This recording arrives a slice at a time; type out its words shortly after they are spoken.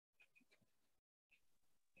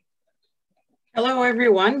Hello,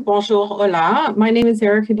 everyone. Bonjour, hola. My name is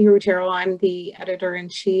Erica Di Ruggiero. I'm the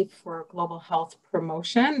editor-in-chief for Global Health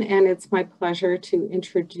Promotion, and it's my pleasure to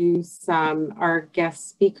introduce our guest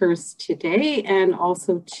speakers today and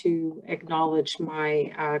also to acknowledge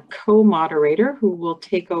my co-moderator who will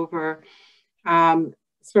take over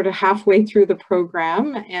sort of halfway through the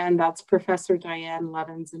program, and that's Professor Diane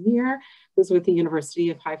Levin-Zamir, who's with the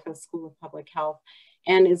University of Haifa School of Public Health,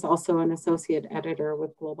 and is also an associate editor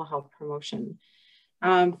with Global Health Promotion.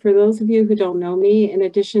 For those of you who don't know me, in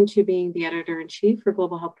addition to being the editor-in-chief for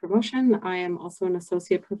Global Health Promotion, I am also an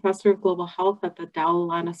associate professor of global health at the Dalla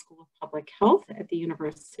Lana School of Public Health at the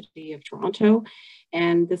University of Toronto.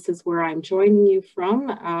 And this is where I'm joining you from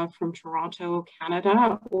Toronto,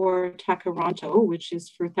 Canada, or Takaronto, which is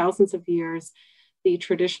for thousands of years the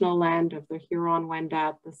traditional land of the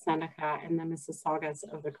Huron-Wendat, the Seneca, and the Mississaugas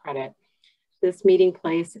of the Credit. This meeting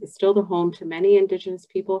place is still the home to many Indigenous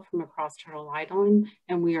people from across Turtle Island,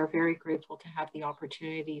 and we are very grateful to have the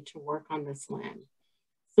opportunity to work on this land.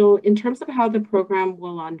 So in terms of how the program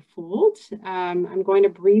will unfold, I'm going to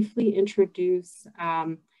briefly introduce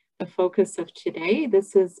the focus of today.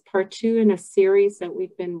 This is part 2 in a series that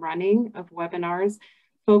we've been running of webinars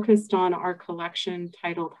focused on our collection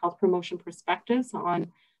titled Health Promotion Perspectives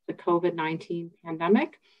on the COVID-19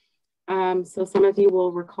 pandemic. So some of you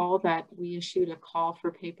will recall that we issued a call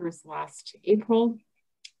for papers last April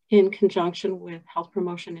in conjunction with Health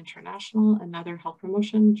Promotion International, another health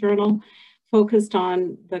promotion journal, focused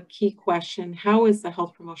on the key question: how is the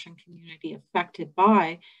health promotion community affected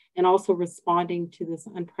by and also responding to this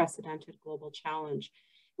unprecedented global challenge?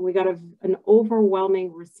 And we got an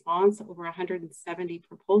overwhelming response, over 170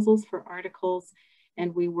 proposals for articles,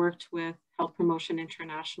 and we worked with Health Promotion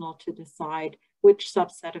International to decide which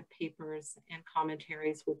subset of papers and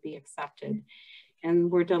commentaries would be accepted. And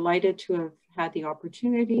we're delighted to have had the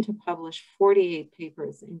opportunity to publish 48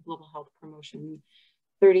 papers in global health promotion,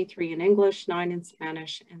 33 in English, 9 in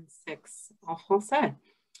Spanish, and 6 en français.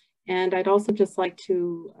 And I'd also just like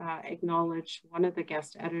to acknowledge one of the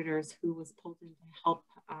guest editors who was pulled in to help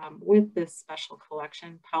with this special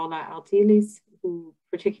collection, Paula Aldilis, who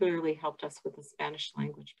particularly helped us with the Spanish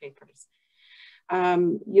language papers.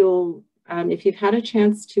 If you've had a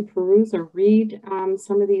chance to peruse or read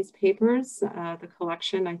some of these papers, the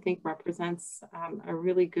collection, I think, represents a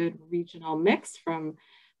really good regional mix from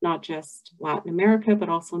not just Latin America, but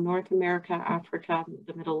also North America, Africa,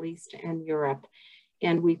 the Middle East, and Europe.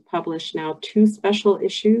 And we've published now 2 special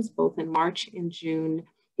issues, both in March and June,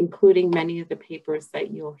 including many of the papers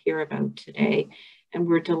that you'll hear about today. And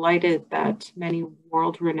we're delighted that many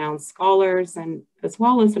world-renowned scholars, and as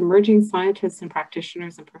well as emerging scientists and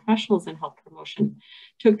practitioners and professionals in health promotion,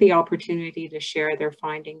 took the opportunity to share their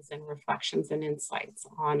findings and reflections and insights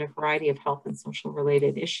on a variety of health and social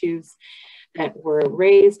related issues that were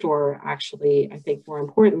raised, or actually, I think more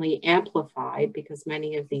importantly, amplified, because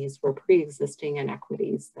many of these were pre-existing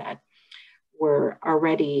inequities that were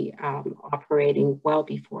already operating well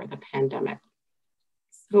before the pandemic.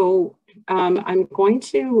 So I'm going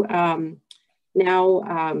to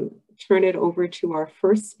now turn it over to our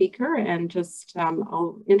first speaker, and just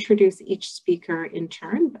I'll introduce each speaker in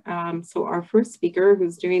turn. So our first speaker,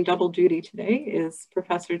 who's doing double duty today, is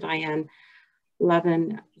Professor Diane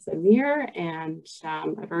Levin-Zamir, and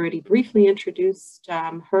I've already briefly introduced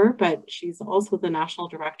her, but she's also the National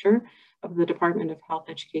Director of the Department of Health,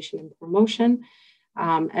 Education and Promotion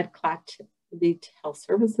at Clat Health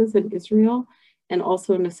Services in Israel, and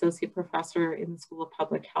also an associate professor in the School of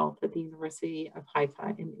Public Health at the University of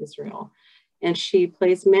Haifa in Israel. And she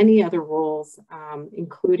plays many other roles,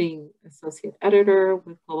 including associate editor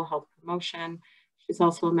with Global Health Promotion. She's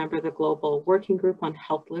also a member of the Global Working Group on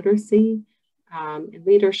Health Literacy and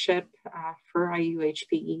Leadership for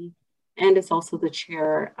IUHPE, and is also the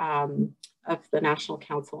chair of the National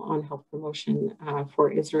Council on Health Promotion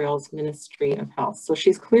for Israel's Ministry of Health. So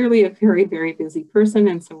she's clearly a very, very busy person,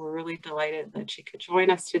 and so we're really delighted that she could join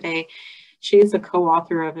us today. She is a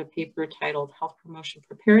co-author of a paper titled Health Promotion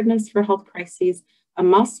Preparedness for Health Crises, a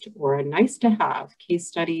must or a nice to have, case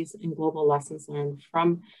studies and global lessons learned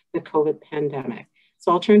from the COVID pandemic.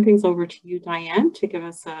 So I'll turn things over to you, Diane, to give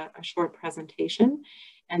us a short presentation,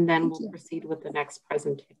 and then we'll proceed with the next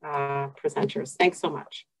presenters. Thanks so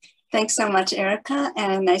much. Thanks so much, Erica,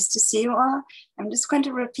 and nice to see you all. I'm just going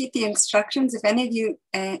to repeat the instructions. If any of you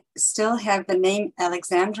still have the name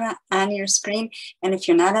Alexandra on your screen, and if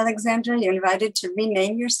you're not Alexandra, you're invited to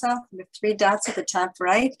rename yourself with 3 dots at the top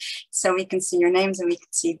right, so we can see your names and we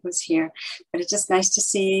can see who's here. But it's just nice to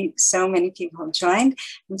see so many people have joined.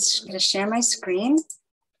 I'm just going to share my screen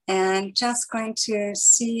and just going to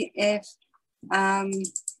see if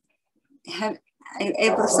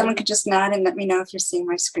someone could just nod and let me know if you're seeing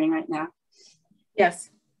my screen right now. Yes.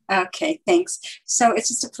 Okay, thanks. So it's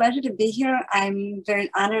just a pleasure to be here. I'm very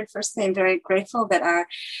honored. Firstly, I'm very grateful that our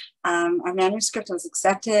manuscript was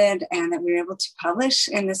accepted and that we were able to publish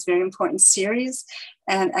in this very important series.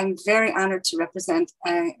 And I'm very honored to represent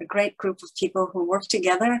a great group of people who work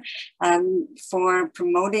together for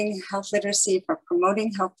promoting health literacy, for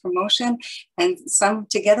promoting health promotion. And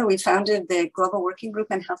together we founded the Global Working Group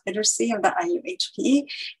on Health Literacy of the IUHPE.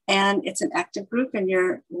 And it's an active group, and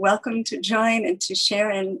you're welcome to join and to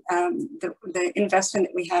share in the investment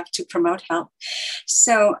that we have to promote health.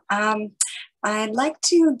 So I'd like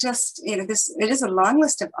to just, it is a long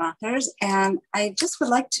list of authors, and I just would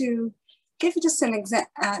like to give you just an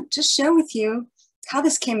just share with you how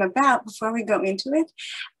this came about before we go into it.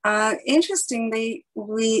 Interestingly,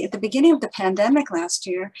 at the beginning of the pandemic last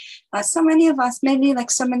year, so many of us, maybe like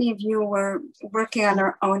so many of you, were working on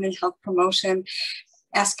our own in health promotion,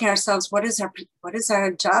 asking ourselves, what is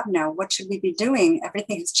our job now? What should we be doing?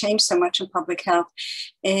 Everything has changed so much in public health.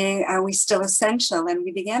 Are we still essential? And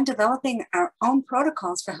we began developing our own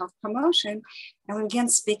protocols for health promotion. And we began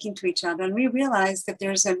speaking to each other. And we realized that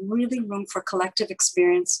there's a really room for collective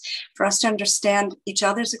experience, for us to understand each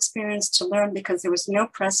other's experience, to learn, because there was no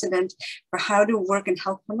precedent for how to work in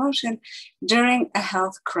health promotion during a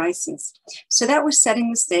health crisis. So that was setting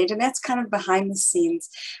the stage, and that's kind of behind the scenes.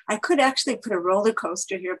 I could actually put a roller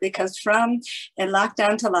coaster here, because from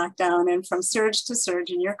lockdown to lockdown and from surge to surge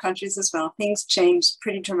in your countries as well, things changed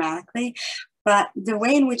pretty dramatically. But the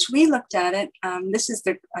way in which we looked at it, this is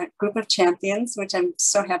the group of champions, which I'm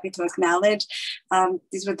so happy to acknowledge.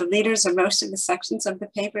 These were the leaders of most of the sections of the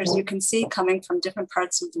paper, as you can see, coming from different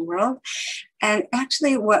parts of the world. And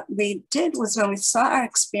actually what we did was, when we saw our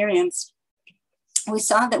experience, we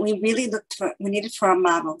saw that we really needed for a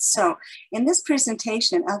model. So in this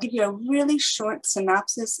presentation, I'll give you a really short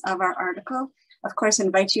synopsis of our article. Of course, I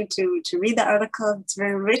invite you to read the article. It's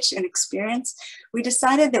very rich in experience. We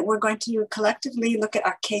decided that we're going to collectively look at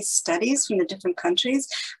our case studies from the different countries.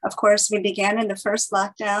 Of course, we began in the first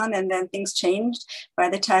lockdown, and then things changed. By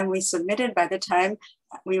the time we submitted, by the time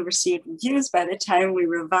we received reviews, by the time we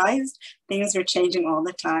revised, things were changing all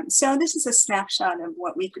the time. So this is a snapshot of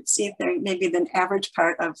what we could see during maybe the average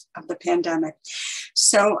part of the pandemic.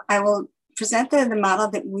 So I will present the model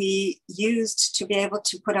that we used to be able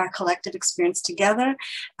to put our collective experience together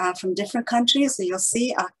from different countries. So you'll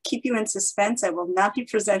see, I'll keep you in suspense. I will not be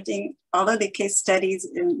presenting all of the case studies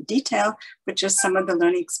in detail, but just some of the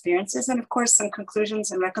learning experiences. And of course, some conclusions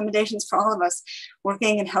and recommendations for all of us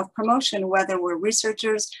working in health promotion, whether we're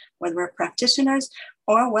researchers, whether we're practitioners,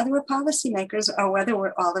 or whether we're policymakers, or whether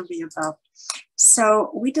we're all of the above. So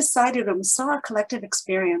we decided, when we saw our collective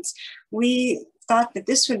experience, we thought that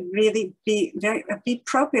this would really be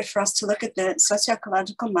appropriate for us to look at the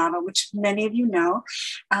socio-ecological model, which many of you know,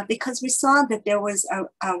 because we saw that there was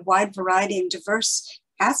a wide variety and diverse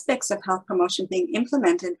aspects of health promotion being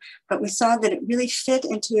implemented, but we saw that it really fit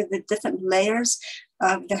into the different layers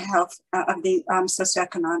of the health, of the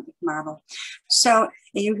socioeconomic model. So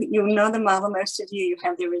you know the model, most of you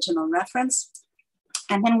have the original reference.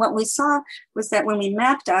 And then what we saw was that when we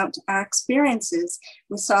mapped out our experiences,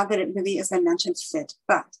 we saw that it really, as I mentioned, fit.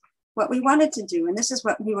 But what we wanted to do, and this is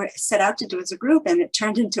what we were set out to do as a group, and it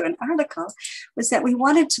turned into an article, was that we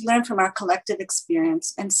wanted to learn from our collective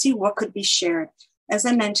experience and see what could be shared. As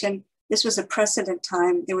I mentioned, this was a precedent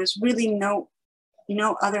time. There was really no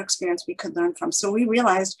other experience we could learn from. So we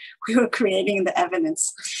realized we were creating the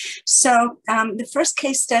evidence. So the first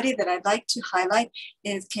case study that I'd like to highlight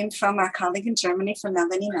came from our colleague in Germany, from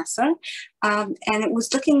Melanie Messer. And it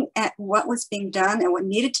was looking at what was being done and what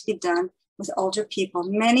needed to be done with older people.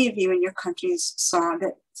 Many of you in your countries saw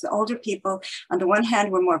that the older people, on the one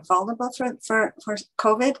hand, were more vulnerable for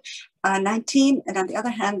COVID-19. And on the other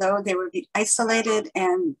hand, though, they would be isolated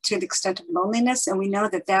and to the extent of loneliness. And we know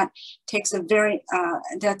that that takes they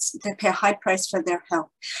pay a high price for their health.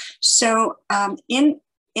 So in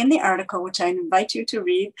the article, which I invite you to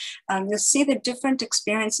read, you'll see the different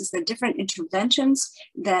experiences, the different interventions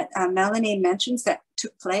that Melanie mentions that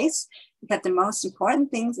took place. But the most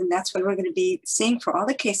important things, and that's what we're going to be seeing for all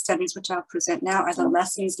the case studies, which I'll present now, are the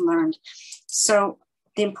lessons learned. So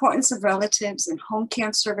the importance of relatives and home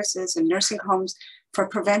care services and nursing homes for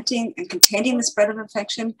preventing and containing the spread of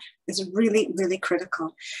infection is really, really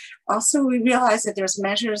critical. Also, we realize that there's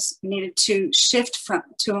measures needed to shift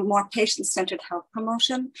to a more patient-centered health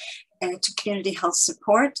promotion and to community health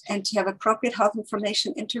support, and to have appropriate health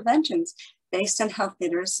information interventions based on health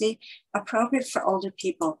literacy appropriate for older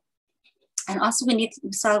people. And also we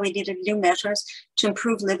saw we needed new measures to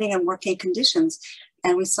improve living and working conditions.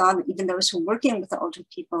 And we saw that even those who were working with the older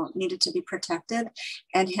people needed to be protected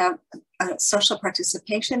and have social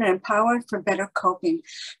participation and empowered for better coping.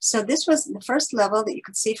 So this was the first level that you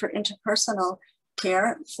could see for interpersonal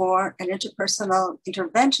care for and interpersonal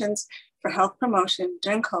interventions for health promotion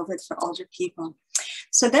during COVID for older people.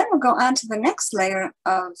 So then we'll go on to the next layer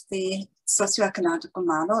of the socioeconomical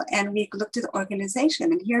model, and we looked at the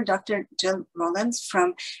organization. And here Dr. Jill Rowlands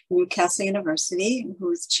from Newcastle University,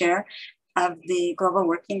 who's chair of the Global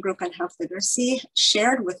Working Group on Health Literacy,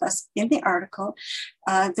 shared with us in the article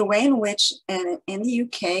the way in which in the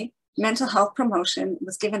UK, mental health promotion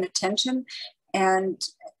was given attention and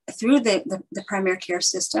through the primary care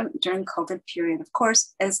system during COVID period. Of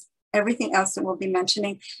course, as everything else that we'll be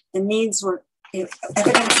mentioning, the needs were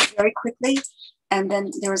evident very quickly, and then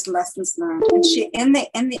there was lessons learned. And she in the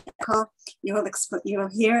article you will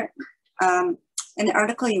hear in the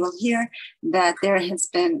article you will hear that there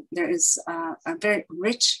is a very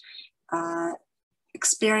rich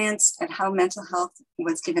experience at how mental health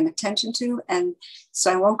was given attention to, and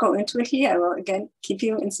so I won't go into it here. I will again keep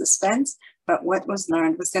you in suspense. But what was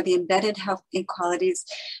learned was that the embedded health inequalities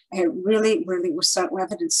really were so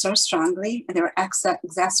evident so strongly, and they were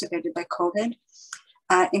exacerbated by COVID.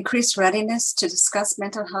 Increased readiness to discuss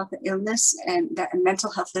mental health illness and that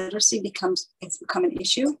mental health literacy it's become an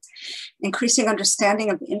issue. Increasing understanding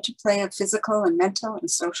of the interplay of physical and mental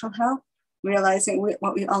and social health, realizing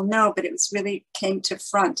what we all know, but it was really came to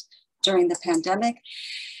front during the pandemic.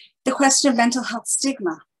 The question of mental health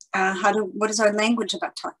stigma. What is our language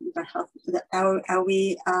about talking about health? Are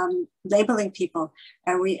we labeling people?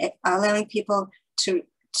 Are we allowing people to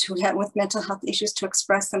have with mental health issues to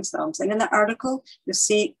express themselves? And in the article, you'll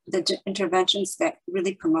see the interventions that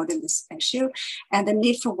really promoted this issue and the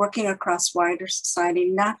need for working across wider society,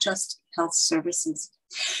 not just health services.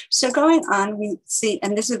 So going on, we see,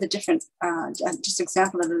 and this is the different, just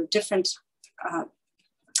example of the different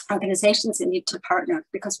organizations that need to partner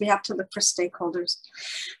because we have to look for stakeholders.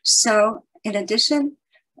 So in addition,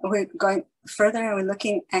 we're going further and we're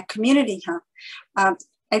looking at community health.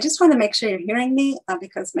 I just want to make sure you're hearing me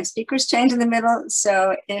because my speakers change in the middle.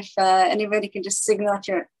 So if anybody can just signal, if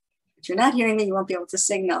you're not hearing me, you won't be able to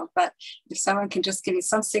signal. But if someone can just give me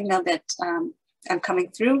some signal that I'm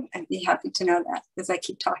coming through, I'd be happy to know that as I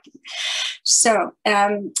keep talking. So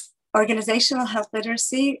organizational health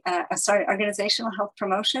literacy, organizational health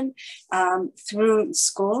promotion through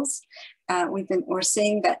schools. We're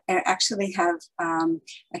seeing that they actually have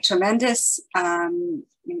a tremendous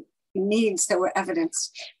needs that were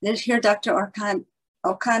evidenced. Here, Dr.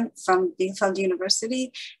 Okan from Bielefeld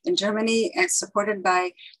University in Germany, and supported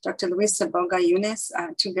by Dr. Luisa Boga-Yunis,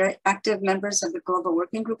 two very active members of the Global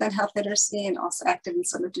Working Group on Health Literacy and also active in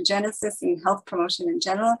salutogenesis and health promotion in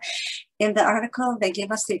general. In the article, they gave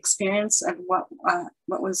us the experience of what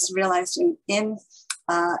was realized in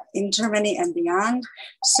Germany and beyond.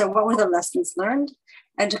 So what were the lessons learned?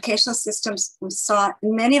 Educational systems we saw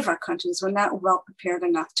in many of our countries were not well prepared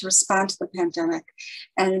enough to respond to the pandemic,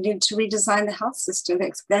 and we need to redesign the health system,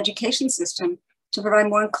 the education system, to provide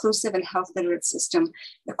more inclusive and health literate system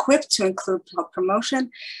equipped to include health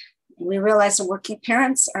promotion. We realize that working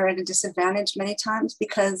parents are at a disadvantage many times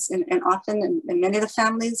because, and often in many of the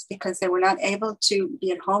families, because they were not able to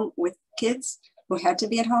be at home with kids who had to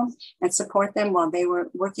be at home and support them while they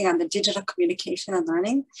were working on the digital communication and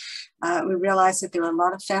learning. We realized that there are a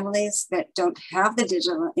lot of families that don't have the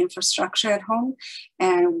digital infrastructure at home.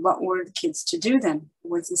 And what were the kids to do then?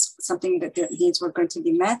 Was this something that their needs were going to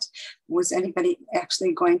be met? Was anybody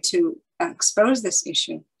actually going to expose this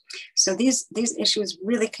issue? So these issues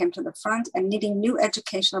really came to the front, and needing new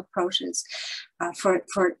educational approaches for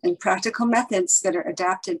practical methods that are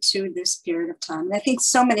adapted to this period of time. And I think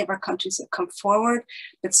so many of our countries have come forward,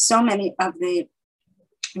 but so many of the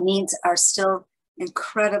needs are still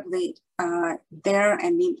incredibly there,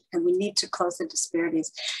 and we need to close the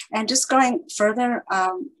disparities. And just going further,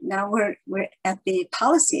 now we're at the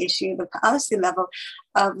policy issue, the policy level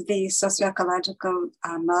of the socio-ecological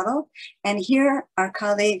model. And here our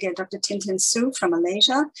colleague, Dr. Tintin Su from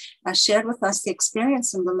Malaysia, shared with us the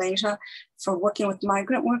experience in Malaysia for working with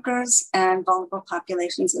migrant workers and vulnerable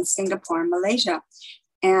populations in Singapore and Malaysia.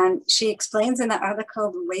 And she explains in the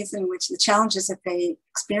article the ways in which the challenges that they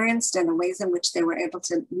experienced and the ways in which they were able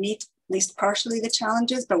to meet at least partially the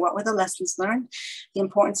challenges, but what were the lessons learned? The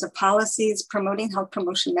importance of policies, promoting health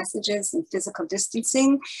promotion messages and physical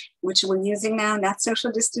distancing, which we're using now, not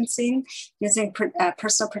social distancing, using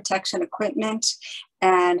personal protection equipment,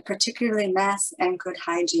 and particularly masks and good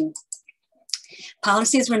hygiene.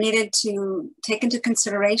 Policies were needed to take into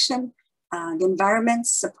consideration the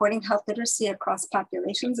environments supporting health literacy across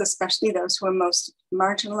populations, especially those who are most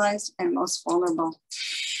marginalized and most vulnerable.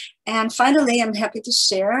 And finally, I'm happy to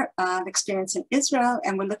share an experience in Israel,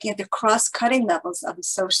 and we're looking at the cross-cutting levels of the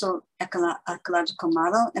social ecological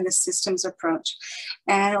model and the systems approach.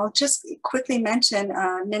 And I'll just quickly mention,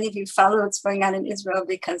 many of you follow what's going on in Israel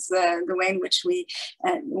because the way in which we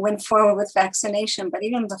went forward with vaccination, but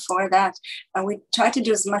even before that, we tried to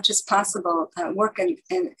do as much as possible, work and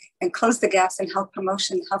close the gaps in health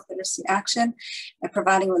promotion, health literacy action, and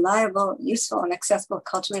providing reliable, useful, and accessible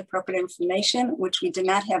culturally appropriate information, which we did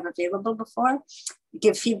not have available before.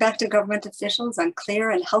 Give feedback to government officials on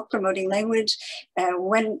clear and health promoting language,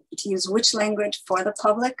 when to use which language for the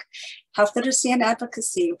public. Health literacy and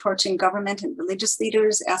advocacy, approaching government and religious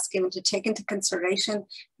leaders, asking them to take into consideration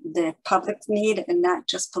the public need and not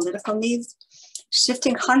just political needs.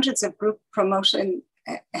 Shifting hundreds of group promotion,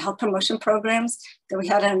 health promotion programs that we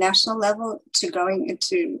had on a national level to going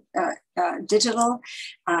into digital,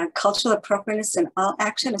 cultural appropriateness in all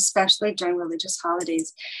action, especially during religious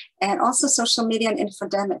holidays. And also social media and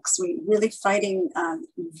infodemics. We're really fighting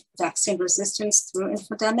vaccine resistance through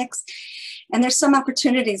infodemics. And there's some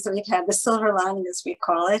opportunities that we've had, the silver lining as we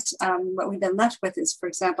call it. What we've been left with is, for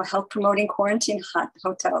example, health promoting quarantine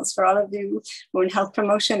hotels. For all of you who are in health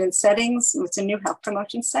promotion and settings, it's a new health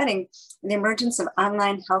promotion setting. The emergence of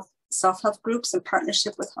online health self-help groups in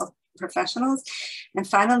partnership with health professionals. And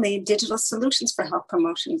finally, digital solutions for health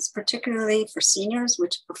promotions, particularly for seniors,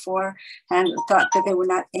 which before and thought that they were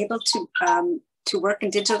not able to work in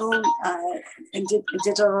digital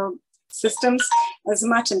systems as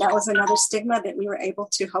much. And that was another stigma that we were able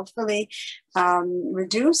to hopefully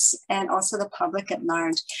reduce, and also the public at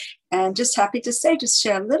large. And just happy to say, just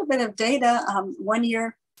share a little bit of data. 1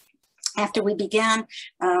 year after we began,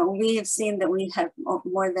 we have seen that we have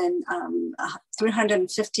more than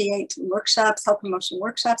 358 workshops, health promotion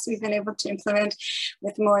workshops we've been able to implement,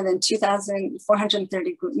 with more than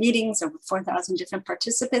 2,430 group meetings, over 4,000 different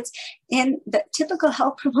participants in the typical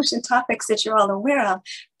health promotion topics that you're all aware of.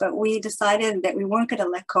 But we decided that we weren't going to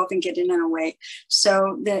let COVID get in our way.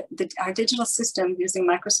 So our digital system using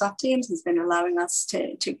Microsoft Teams has been allowing us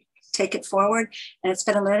to take it forward. And it's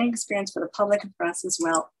been a learning experience for the public and for us as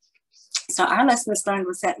well. So our lessons learned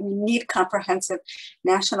was that we need comprehensive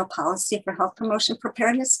national policy for health promotion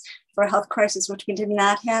preparedness for a health crisis, which we did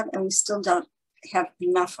not have, and we still don't have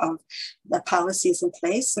enough of the policies in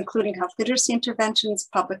place, including health literacy interventions,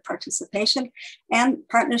 public participation, and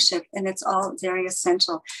partnership, and it's all very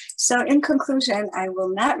essential. So in conclusion, I will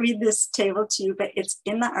not read this table to you, but it's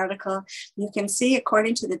in the article. You can see,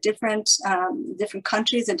 according to the different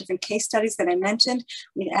countries and different case studies that I mentioned,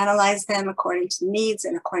 we analyzed them according to needs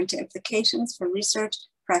and according to implications for research,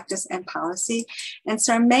 practice, and policy. And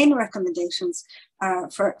so our main recommendations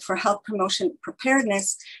for health promotion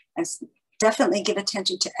preparedness as definitely give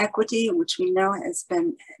attention to equity, which we know has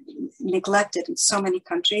been neglected in so many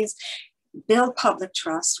countries. Build public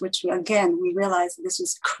trust, which again, we realize this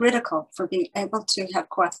is critical for being able to have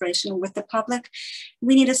cooperation with the public.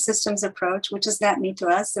 We need a systems approach, which is not new to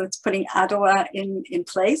us. So it's putting Ottawa in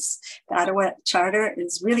place. The Ottawa Charter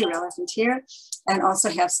is really relevant here, and also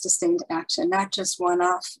have sustained action, not just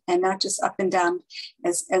one-off and not just up and down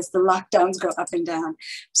as the lockdowns go up and down.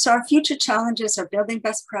 So our future challenges are building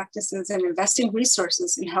best practices and investing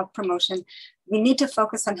resources in health promotion. We need to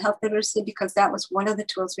focus on health literacy because that was one of the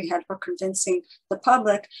tools we had for convincing the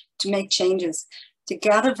public to make changes, to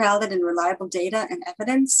gather valid and reliable data and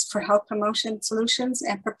evidence for health promotion solutions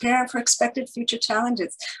and prepare for expected future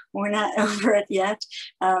challenges. We're not over it yet.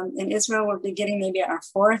 In Israel, we're beginning maybe our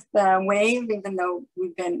fourth wave, even though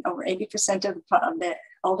we've been over 80% of the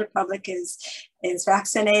older public is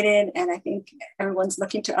vaccinated. And I think everyone's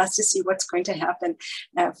looking to us to see what's going to happen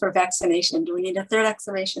for vaccination. Do we need a third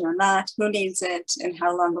vaccination or not? Who needs it? And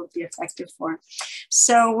how long will it be effective for?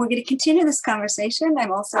 So we're going to continue this conversation.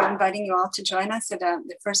 I'm also inviting you all to join us at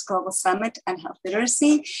the first Global Summit on Health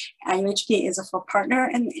Literacy. IUHPE is a full partner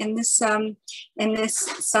in this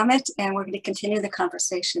summit, and we're going to continue the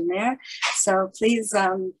conversation there. So please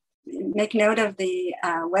make note of the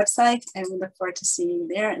website, and we look forward to seeing you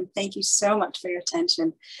there. And thank you so much for your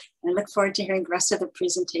attention. And I look forward to hearing the rest of the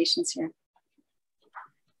presentations here.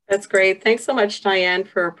 That's great. Thanks so much, Diane,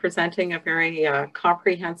 for presenting a very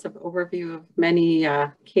comprehensive overview of many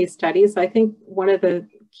case studies. I think one of the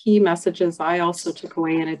key messages I also took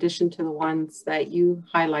away, in addition to the ones that you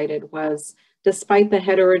highlighted, was despite the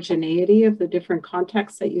heterogeneity of the different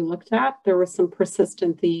contexts that you looked at, there were some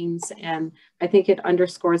persistent themes, and I think it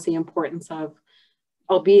underscores the importance of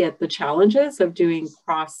albeit the challenges of doing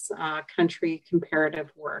cross-country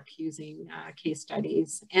comparative work using case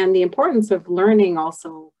studies, and the importance of learning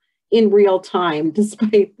also in real time,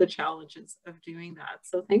 despite the challenges of doing that.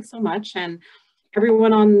 So thanks so much. And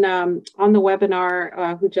everyone on the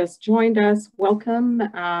webinar who just joined us, welcome.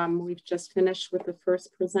 We've just finished with the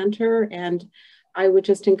first presenter, and I would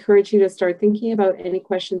just encourage you to start thinking about any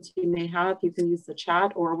questions you may have. You can use the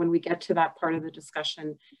chat, or when we get to that part of the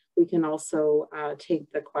discussion, we can also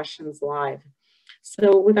take the questions live.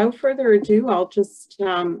 So without further ado, I'll just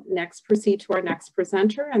next proceed to our next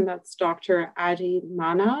presenter, and that's Dr. Adi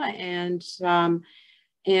Mana.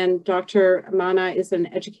 And Dr. Mana is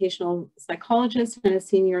an educational psychologist and a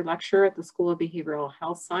senior lecturer at the School of Behavioral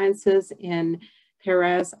Health Sciences in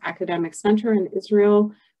Perez Academic Center in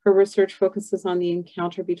Israel. Her research focuses on the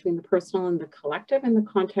encounter between the personal and the collective in the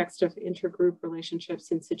context of intergroup relationships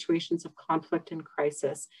in situations of conflict and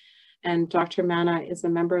crisis. And Dr. Mana is a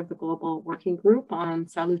member of the Global Working Group on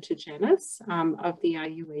Salutogenesis of the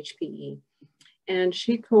IUHPE. And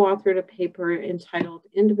she co-authored a paper entitled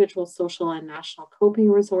Individual, Social, and National Coping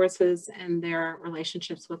Resources and Their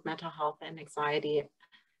Relationships with Mental Health and Anxiety.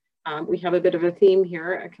 We have a bit of a theme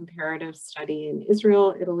here, a comparative study in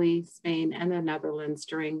Israel, Italy, Spain, and the Netherlands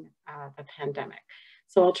during the pandemic.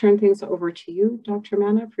 So I'll turn things over to you, Dr.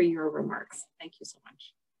 Mana, for your remarks. Thank you so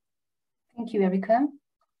much. Thank you, Erica.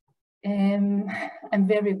 I'm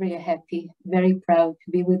very, very happy, very proud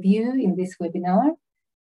to be with you in this webinar.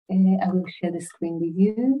 I will share the screen with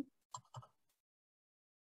you.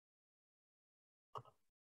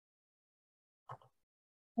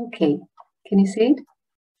 Okay, can you see it?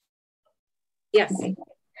 Yes.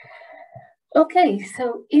 Okay,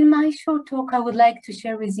 so in my short talk, I would like to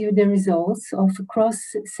share with you the results of a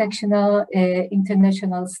cross-sectional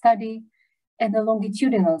international study and a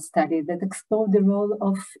longitudinal study that explored the role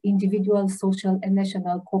of individual, social, and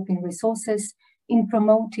national coping resources in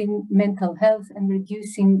promoting mental health and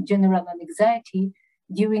reducing general anxiety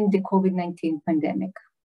during the COVID-19 pandemic.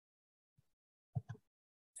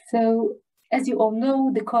 So, as you all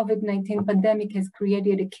know, the COVID-19 pandemic has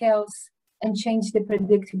created a chaos and changed the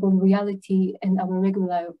predictable reality and our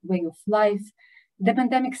regular way of life. The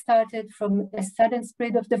pandemic started from a sudden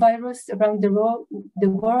spread of the virus around the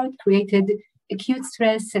world, created acute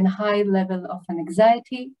stress and high level of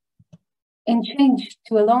anxiety, and changed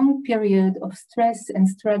to a long period of stress and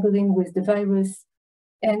struggling with the virus.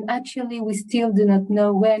 And actually, we still do not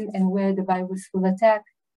know when and where the virus will attack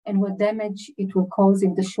and what damage it will cause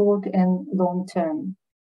in the short and long term.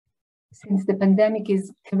 Since the pandemic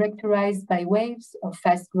is characterized by waves of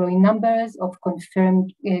fast-growing numbers of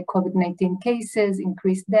confirmed COVID-19 cases,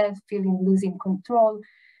 increased death, feeling losing control,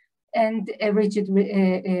 and rigid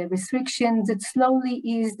restrictions that slowly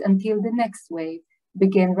eased until the next wave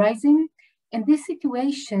began rising. And this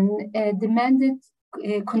situation demanded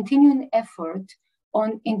continuing effort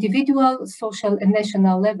on individual, social, and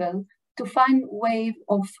national level to find way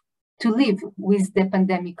to live with the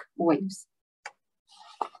pandemic waves.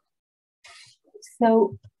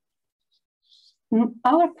 So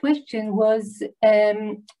our question was,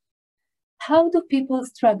 how do people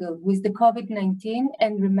struggle with the COVID-19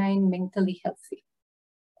 and remain mentally healthy?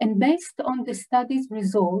 And based on the study's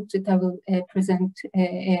results that I will present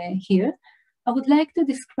here, I would like to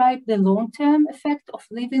describe the long-term effect of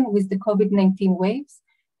living with the COVID-19 waves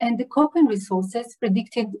and the coping resources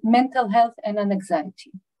predicted mental health and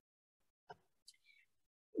anxiety.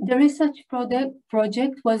 The research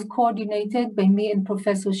project was coordinated by me and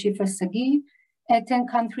Professor Shifa Sagi. 10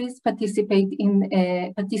 countries participated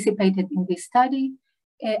in this study.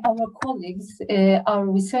 Our colleagues are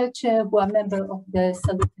researchers who are members of the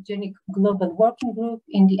Salutogenic Global Working Group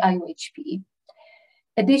in the IUHPE.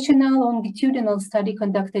 Additional longitudinal study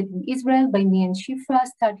conducted in Israel by me and Shifa,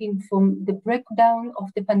 starting from the breakdown of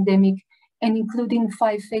the pandemic and including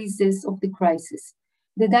 5 phases of the crisis.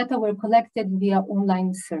 The data were collected via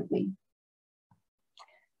online survey.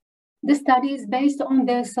 The study is based on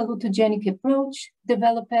the salutogenic approach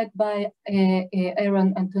developed by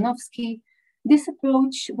Aaron Antonovsky. This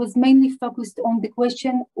approach was mainly focused on the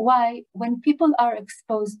question why, when people are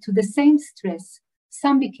exposed to the same stress,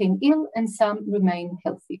 some became ill and some remain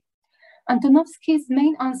healthy. Antonovsky's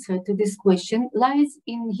main answer to this question lies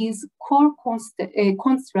in his core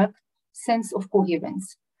construct, sense of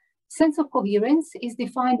coherence. Sense of coherence is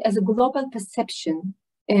defined as a global perception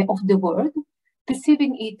of the world,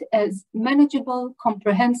 perceiving it as manageable,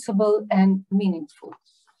 comprehensible, and meaningful.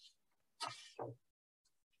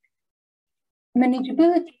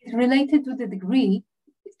 Manageability is related to the degree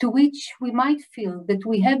to which we might feel that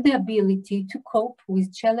we have the ability to cope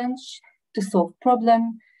with challenge, to solve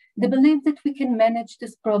problem, The belief that we can manage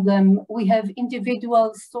this problem, we have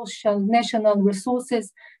individual, social, national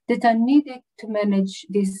resources that are needed to manage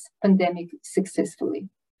this pandemic successfully.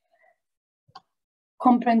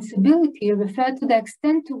 Comprehensibility refers to the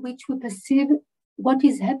extent to which we perceive what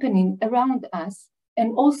is happening around us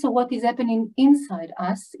and also what is happening inside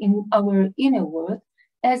us in our inner world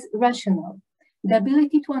as rational. The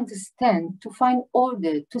ability to understand, to find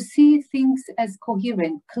order, to see things as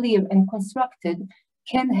coherent, clear, and constructed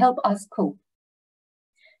can help us cope.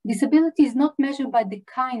 This ability is not measured by the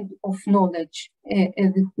kind of knowledge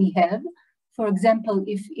that we have. For example,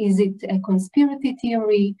 is it a conspiracy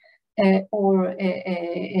theory or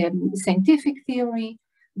a scientific theory,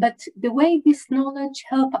 but the way this knowledge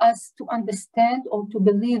helps us to understand or to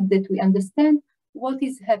believe that we understand what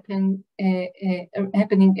is happening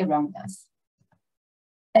around us.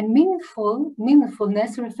 And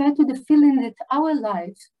meaningfulness refers to the feeling that our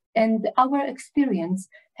lives and our experience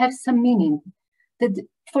have some meaning. That,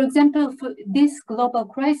 for example, for this global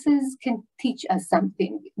crisis can teach us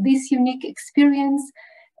something. This unique experience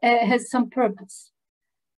has some purpose.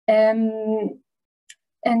 And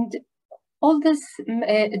all this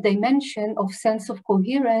dimension of sense of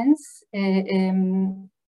coherence,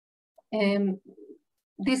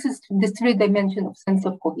 this is the three dimensions of sense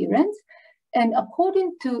of coherence. And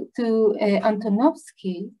according to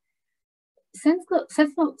Antonovsky,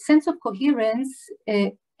 sense of coherence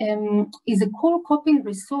is a core coping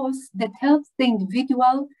resource that helps the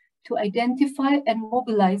individual to identify and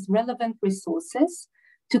mobilize relevant resources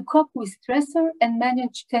to cope with stressor and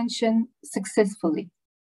manage tension successfully,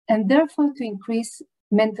 and therefore to increase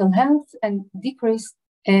mental health and decrease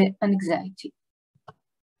anxiety.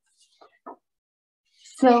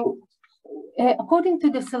 So, according to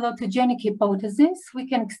the salutogenic hypothesis, we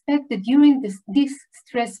can expect that during this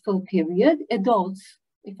stressful period, adults,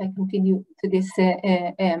 if I continue to this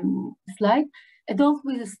slide, adults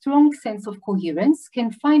with a strong sense of coherence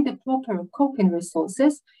can find the proper coping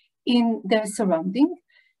resources in their surrounding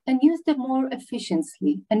and use them more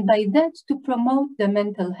efficiently, and by that to promote their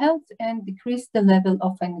mental health and decrease the level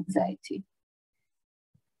of anxiety.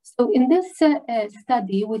 So in this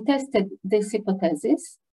study, we tested this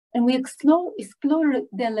hypothesis, and we explore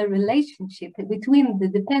the relationship between the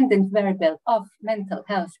dependent variable of mental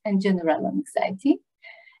health and general anxiety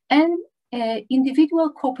and individual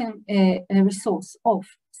coping resource of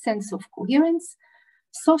sense of coherence,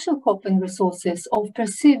 social coping resources of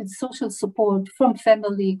perceived social support from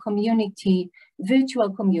family, community, virtual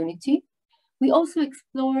community. We also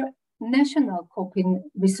explore national coping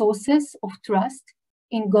resources of trust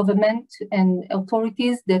in government and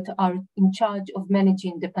authorities that are in charge of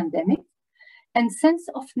managing the pandemic, and sense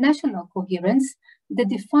of national coherence that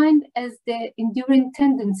defined as the enduring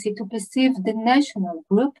tendency to perceive the national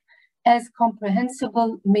group as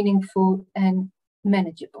comprehensible, meaningful, and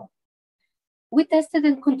manageable. We tested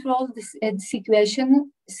and controlled this situational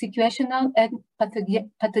and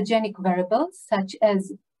pathogenic variables, such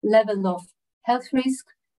as level of health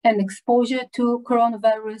risk and exposure to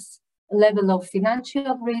coronavirus, level of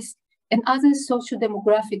financial risk, and other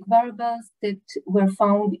socio-demographic variables that were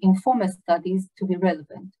found in former studies to be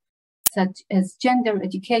relevant, such as gender,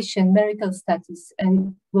 education, marital status,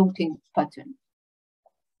 and voting pattern.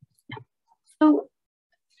 So,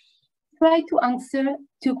 try to answer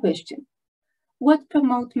two questions. What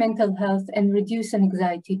promote mental health and reduce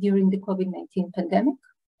anxiety during the COVID-19 pandemic?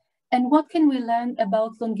 And what can we learn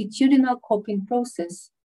about longitudinal coping process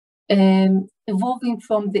evolving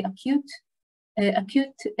from the acute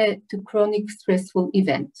to chronic stressful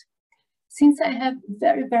event? Since I have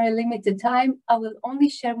very, very limited time, I will only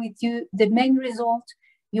share with you the main result.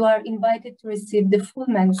 You are invited to receive the full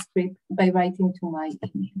manuscript by writing to my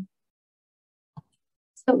email.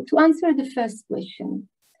 So to answer the first question,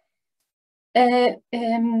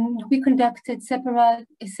 we conducted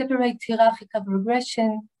separate hierarchical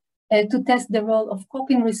regression to test the role of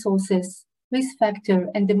coping resources, risk factor,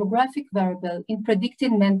 and demographic variable in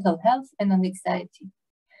predicting mental health and anxiety.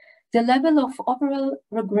 The level of overall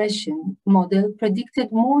regression model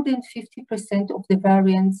predicted more than 50% of the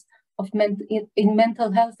variance of in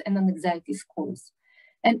mental health and anxiety scores.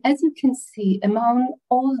 And as you can see, among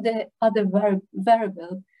all the other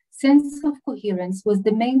variables, sense of coherence was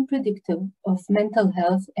the main predictor of mental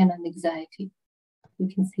health and anxiety.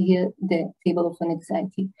 You can see here the table of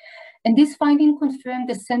anxiety. And this finding confirmed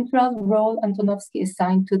the central role Antonovsky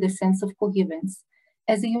assigned to the sense of coherence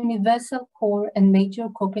as a universal core and major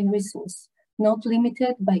coping resource, not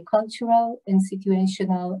limited by cultural and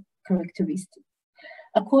situational characteristics.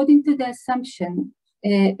 According to the assumption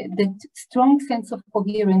that strong sense of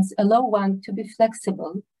coherence allow one to be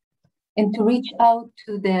flexible and to reach out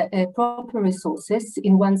to the proper resources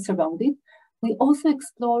in one's surrounding. We also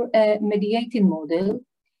explore a mediating model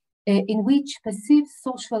in which perceived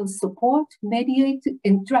social support mediated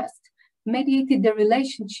and trust mediated the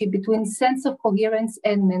relationship between sense of coherence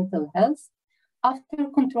and mental health after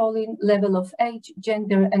controlling level of age,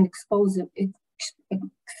 gender, and exposure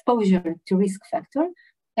to risk factor.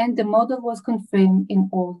 And the model was confirmed in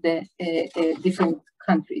all the different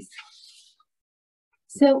countries.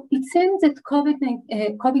 So it seems that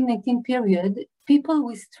COVID-19 period, people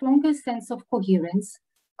with stronger sense of coherence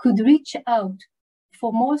could reach out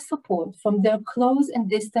for more support from their close and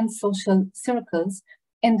distant social circles,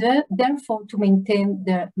 and therefore to maintain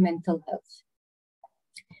their mental health.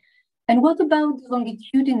 And what about the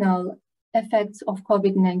longitudinal effects of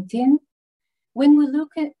COVID-19? When we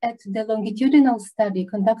look at the longitudinal study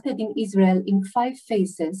conducted in Israel in 5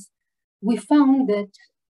 phases, we found that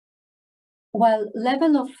while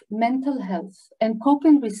level of mental health and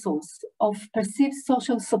coping resource of perceived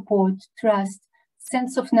social support, trust,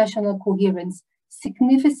 sense of national coherence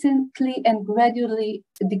significantly and gradually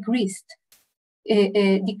decreased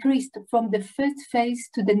from the first phase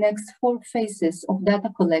to the next 4 phases of data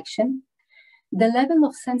collection, the level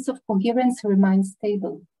of sense of coherence remains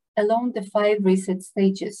stable along the 5 reset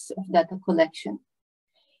stages of data collection.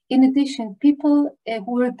 In addition, people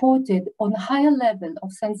who reported on a higher level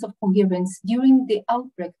of sense of coherence during the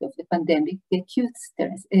outbreak of the pandemic, the acute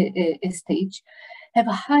stage, have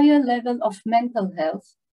a higher level of mental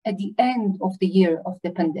health at the end of the year of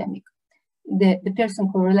the pandemic. The Pearson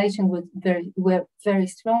correlation were very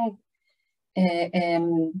strong.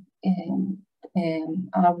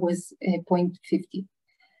 R was 0.50.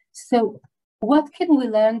 So what can we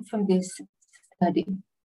learn from this study?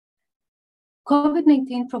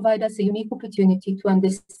 COVID-19 provides us a unique opportunity to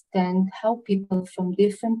understand how people from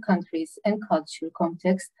different countries and cultural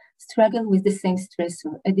contexts struggle with the same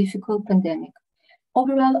stressor, a difficult pandemic.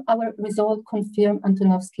 Overall, our result confirmed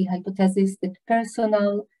Antonovsky's hypothesis that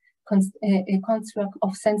personal construct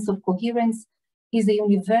of sense of coherence is a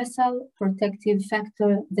universal protective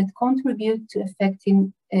factor that contributes to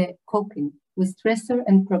effective coping with stressor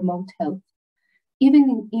and promote health.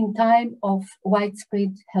 Even in time of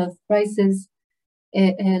widespread health crises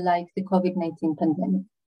like the COVID-19 pandemic.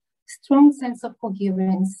 Strong sense of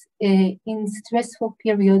coherence in stressful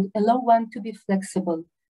period allow one to be flexible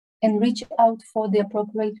and reach out for the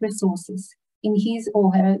appropriate resources in his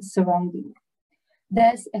or her surrounding.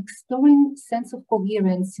 Thus, exploring sense of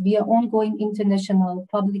coherence via ongoing international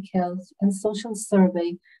public health and social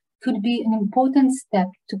survey could be an important step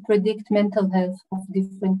to predict mental health of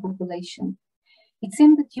different populations. It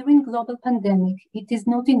seems that during global pandemic, it is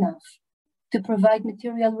not enough to provide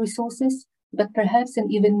material resources, but perhaps,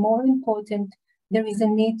 and even more important, there is a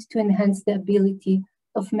need to enhance the ability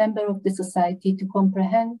of members of the society to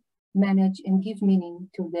comprehend, manage, and give meaning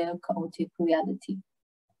to their chaotic reality.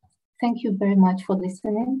 Thank you very much for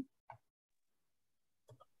listening.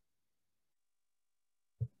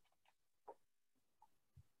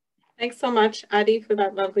 Thanks so much, Adi, for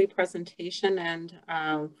that lovely presentation and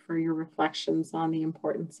for your reflections on the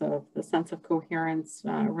importance of the sense of coherence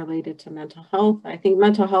related to mental health. I think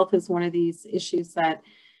mental health is one of these issues that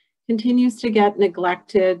continues to get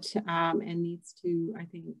neglected and needs to, I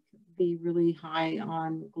think, be really high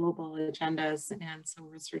on global agendas. And so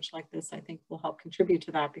research like this, I think, will help contribute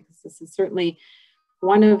to that, because this is certainly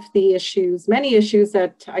one of the issues, many issues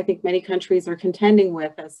that I think many countries are contending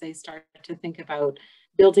with as they start to think about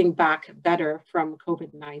building back better from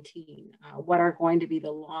COVID-19. What are going to be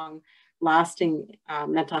the long-lasting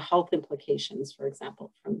mental health implications, for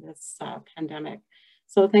example, from this pandemic?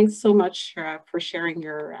 So thanks so much for sharing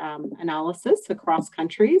your analysis across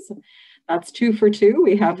countries. That's 2 for 2.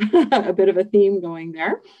 We have a bit of a theme going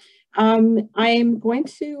there. I'm going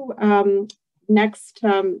to next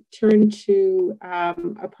turn to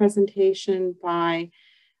a presentation by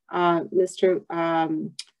Mr.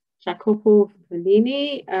 Jacopo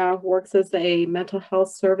Vellini, who works as a mental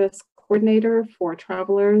health service coordinator for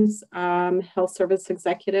Travelers Health Service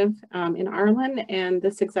Executive in Ireland. And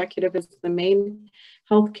this executive is the main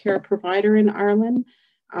healthcare provider in Ireland.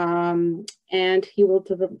 And he will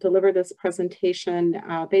deliver this presentation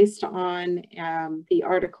based on the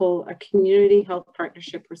article, A Community Health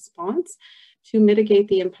Partnership Response to Mitigate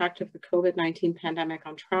the Impact of the COVID-19 Pandemic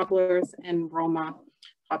on Travelers and Roma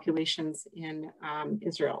Populations in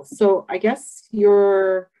Israel. So I guess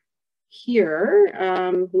you're here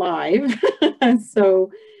live,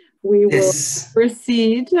 so we will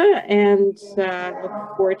proceed and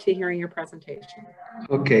look forward to hearing your presentation.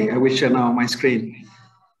 Okay, I will share now my screen.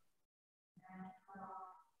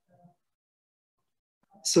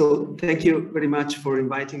 So thank you very much for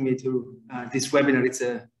inviting me to this webinar. It's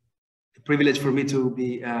a privilege for me to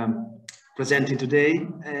be presenting today,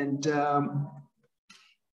 and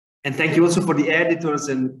thank you also for the editors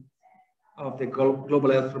and of the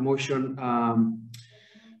Global Health Promotion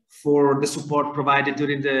for the support provided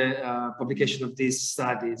during the publication of this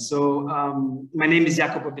study. So my name is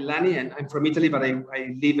Jacopo Villani, and I'm from Italy, but I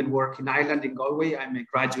live and work in Ireland, in Galway. I'm a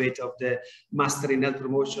graduate of the Master in Health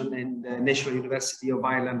Promotion in the National University of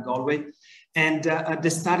Ireland, Galway. And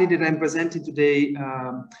the study that I'm presenting today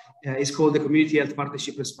is called the Community Health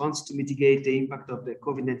Partnership Response to Mitigate the Impact of the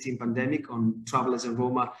COVID-19 Pandemic on Travelers and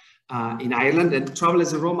Roma in Ireland. And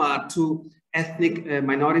Travelers and Roma are two ethnic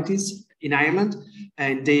minorities in Ireland,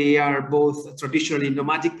 and they are both traditionally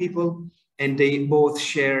nomadic people, and they both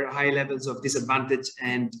share high levels of disadvantage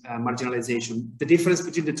and marginalization. The difference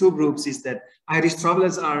between the two groups is that Irish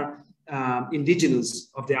travelers are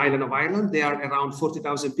indigenous of the island of Ireland. They are around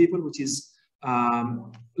 40,000 people, which is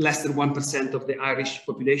less than 1% of the Irish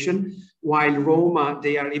population, while Roma,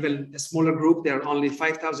 they are even a smaller group. There are only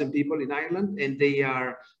 5,000 people in Ireland, and they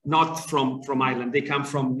are not from Ireland. They come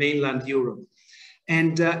from mainland Europe.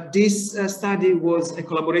 And this study was a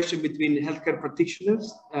collaboration between healthcare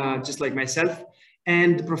practitioners, just like myself,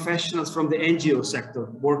 and professionals from the NGO sector,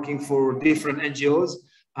 working for different NGOs,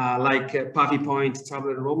 like Pavi Point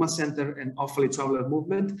Traveler and Roma Center and Awfully Traveler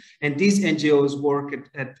Movement. And these NGOs work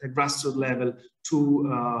at a grassroots level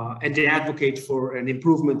to, and they advocate for an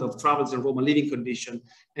improvement of travelers and Roma living condition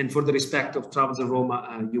and for the respect of travelers and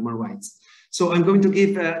Roma human rights. So I'm going to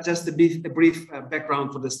give just a brief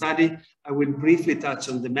background for the study. I will briefly touch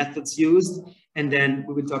on the methods used, and then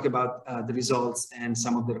we will talk about the results and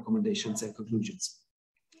some of the recommendations and conclusions.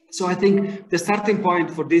 So I think the starting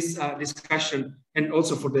point for this discussion, and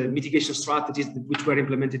also for the mitigation strategies which were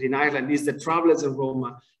implemented in Ireland, is that travelers and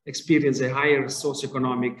Roma experience a higher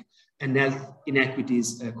socioeconomic and health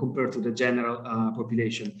inequities compared to the general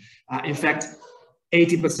population. In fact,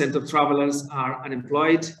 80% of travelers are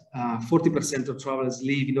unemployed, 40% of travelers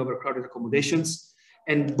live in overcrowded accommodations,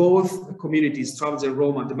 and both communities, travelers and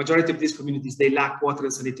Roma, the majority of these communities, they lack water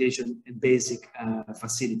and sanitation and basic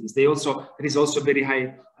facilities. There is also a very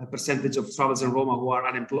high percentage of travelers and Roma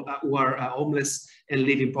who are homeless and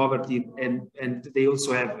live in poverty, and they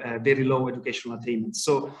also have very low educational attainment.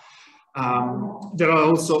 So there are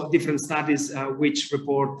also different studies which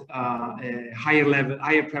report a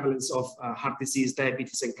higher prevalence of heart disease,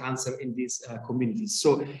 diabetes, and cancer in these communities.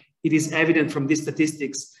 So it is evident from these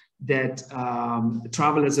statistics that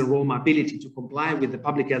travelers and Roma ability to comply with the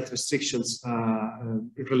public health restrictions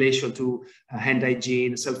in relation to hand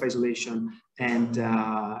hygiene, self-isolation,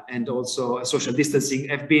 and also social distancing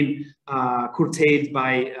have been curtailed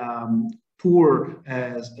by poor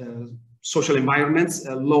social environments,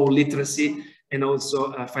 low literacy, and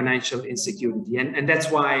also financial insecurity. And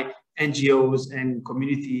that's why NGOs and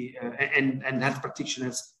community and health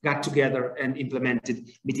practitioners got together and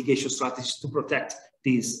implemented mitigation strategies to protect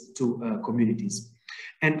these two communities.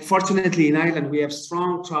 And fortunately, in Ireland, we have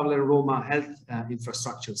strong traveler Roma health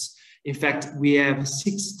infrastructures. In fact, we have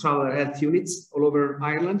 6 traveler health units all over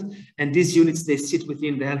Ireland, and these units, they sit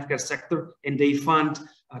within the healthcare sector, and they fund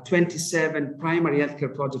 27 primary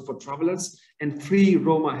healthcare projects for travelers and 3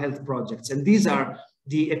 Roma health projects. And these are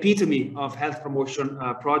the epitome of health promotion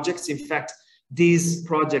projects. In fact, these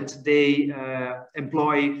projects, they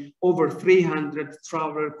employ over 300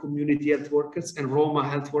 traveler community health workers and Roma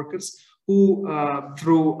health workers who,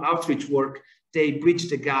 through outreach work, they bridge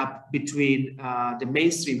the gap between the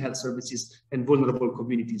mainstream health services and vulnerable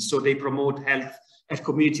communities. So they promote health at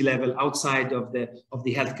community level outside of the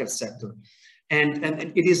healthcare sector. And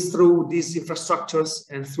it is through these infrastructures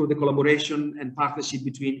and through the collaboration and partnership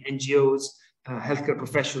between NGOs, healthcare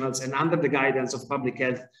professionals, and under the guidance of public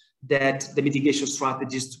health that the mitigation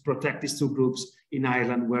strategies to protect these two groups in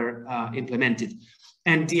Ireland were implemented.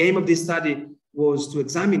 And the aim of this study was to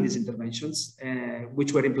examine these interventions,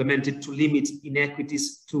 which were implemented to limit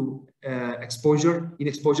inequities to exposure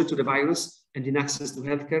to the virus and in access to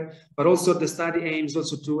healthcare. But also the study aims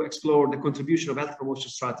also to explore the contribution of health promotion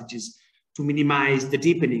strategies to minimize the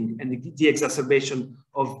deepening and the exacerbation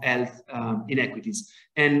of health inequities.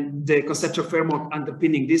 And the conceptual framework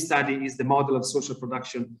underpinning this study is the model of social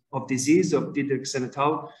production of disease of Diederiksen et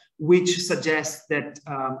al., which suggests that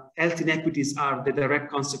health inequities are the direct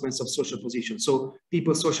consequence of social position. So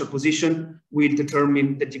people's social position will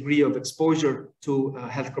determine the degree of exposure to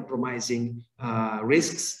health compromising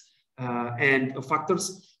risks and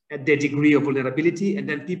factors, the degree of vulnerability, and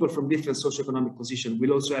then people from different socioeconomic positions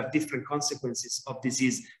will also have different consequences of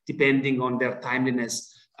disease depending on their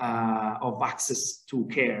timeliness of access to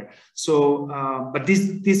care. So, but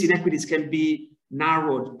these inequities can be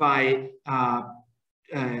narrowed by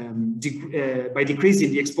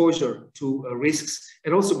decreasing the exposure to risks,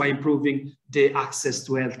 and also by improving the access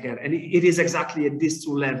to healthcare. And it is exactly at these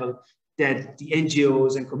two levels that the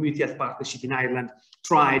NGOs and community health partnership in Ireland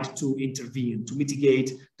tried to intervene, to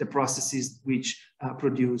mitigate the processes which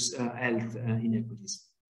produce health inequities.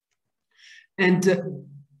 And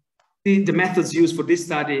the methods used for this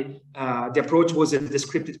study, the approach was a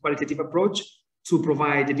descriptive qualitative approach to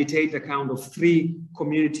provide a detailed account of 3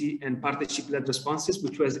 community and partnership-led responses,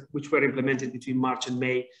 which were implemented between March and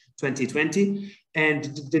May 2020. And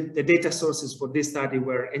the data sources for this study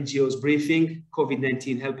were NGOs briefing,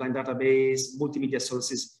 COVID-19 helpline database, multimedia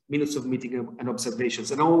sources, minutes of meeting and observations.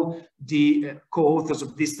 And all the co-authors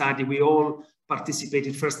of this study, we all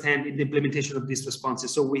participated firsthand in the implementation of these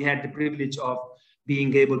responses. So we had the privilege of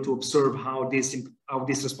being able to observe how these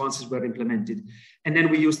responses were implemented. And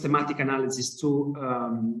then we used thematic analysis to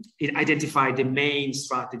identify the main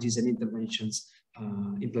strategies and interventions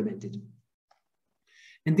implemented.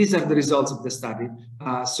 And these are the results of the study.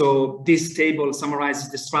 So this table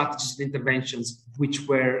summarizes the strategies and interventions which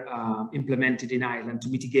were implemented in Ireland to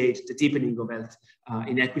mitigate the deepening of health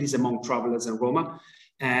inequities among travelers and Roma.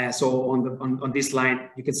 So on this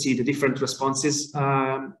line, you can see the different responses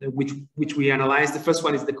which we analyzed. The first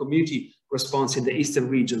one is the community response in the Eastern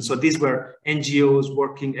region. So these were NGOs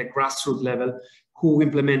working at grassroots level who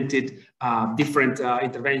implemented different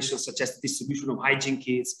interventions, such as the distribution of hygiene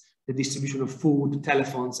kits, the distribution of food,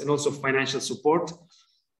 telephones, and also financial support.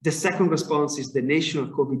 The second response is the National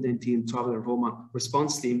COVID-19 Traveler Roma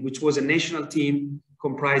Response Team, which was a national team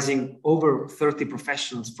comprising over 30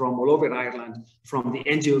 professionals from all over Ireland, from the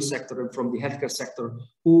NGO sector and from the healthcare sector,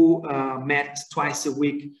 who met twice a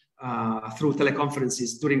week through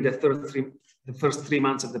teleconferences during the first 3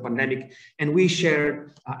 months of the pandemic. And we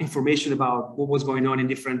shared information about what was going on in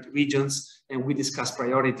different regions, and we discussed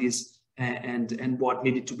priorities and what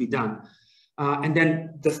needed to be done. And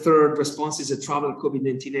then the third response is a travel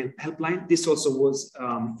COVID-19 helpline. This also was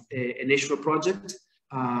a national project.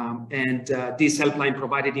 This helpline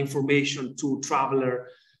provided information to traveler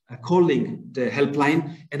calling the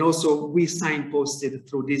helpline. And also we signposted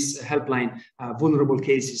through this helpline vulnerable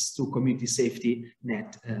cases to community safety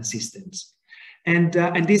net systems. And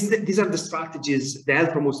these are the strategies, the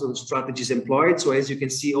health promotional strategies employed. So as you can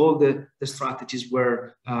see, all the strategies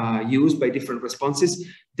were used by different responses.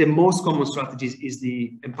 The most common strategy is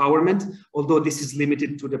the empowerment, although this is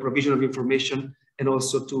limited to the provision of information and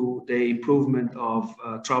also to the improvement of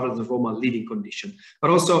travelers of Roma living condition. But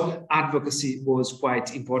also advocacy was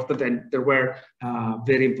quite important, and there were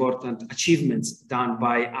very important achievements done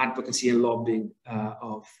by advocacy and lobbying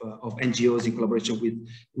of NGOs in collaboration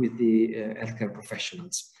with the healthcare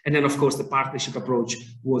professionals. And then of course the partnership approach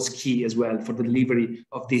was key as well for the delivery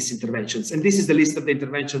of these interventions. And this is the list of the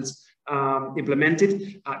interventions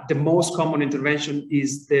implemented. The most common intervention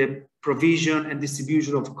is the provision and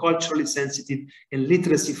distribution of culturally sensitive and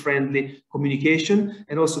literacy-friendly communication,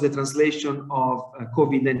 and also the translation of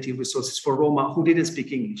COVID-19 resources for Roma who didn't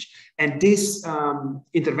speak English. And this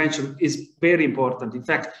intervention is very important. In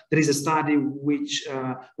fact, there is a study which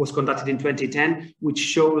was conducted in 2010, which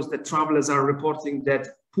shows that travelers are reporting that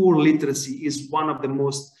poor literacy is one of the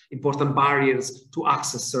most important barriers to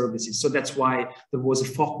access services. So that's why there was a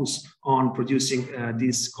focus on producing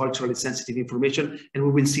this culturally sensitive information. And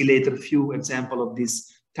we will see later a few examples of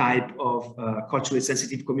this type of culturally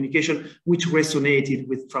sensitive communication, which resonated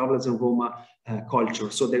with travelers and Roma culture.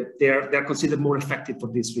 So they're considered more effective for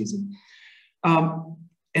this reason.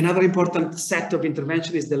 Another important set of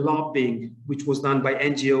intervention is the lobbying, which was done by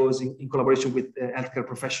NGOs in collaboration with healthcare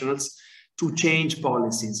professionals to change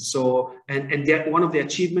policies. So, one of the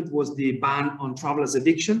achievements was the ban on travelers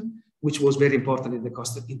eviction, which was very important in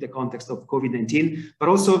the context of COVID-19. But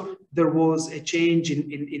also there was a change in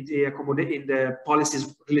the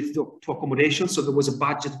policies related to accommodation. So there was a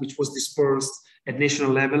budget which was dispersed at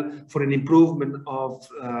national level for an improvement of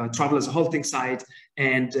travelers' halting site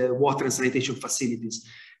and water and sanitation facilities.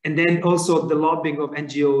 And then also the lobbying of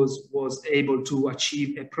NGOs was able to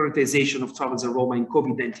achieve a prioritization of travelers and Roma in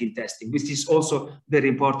COVID-19 testing, which is also very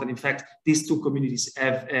important. In fact, these two communities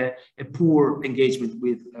have a poor engagement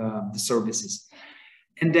with the services.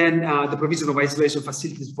 And then the provision of isolation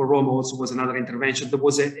facilities for Roma also was another intervention. There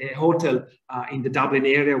was a hotel in the Dublin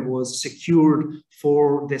area was secured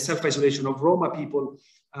for the self-isolation of Roma people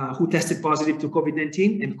who tested positive to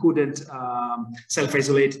COVID-19 and couldn't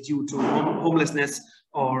self-isolate due to homelessness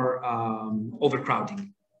or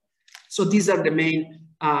overcrowding. So these are the main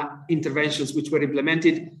interventions which were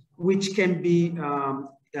implemented, which can be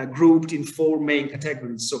grouped in 4 main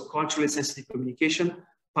categories. So culturally sensitive communication,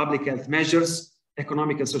 public health measures,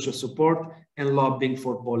 economic and social support, and lobbying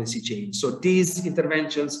for policy change. So these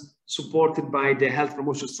interventions, supported by the health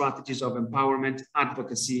promotion strategies of empowerment,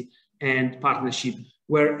 advocacy, and partnership,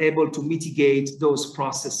 were able to mitigate those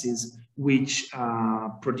processes which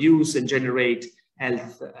produce and generate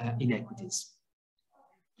health inequities.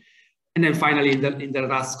 And then finally, in the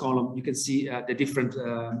last column, you can see the different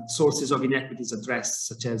sources of inequities addressed,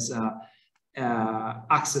 such as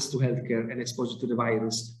access to healthcare and exposure to the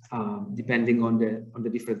virus, depending on the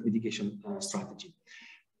different mitigation strategy.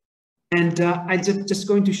 And I'm just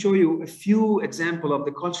going to show you a few examples of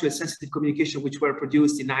the culturally sensitive communication which were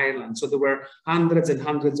produced in Ireland. So there were hundreds and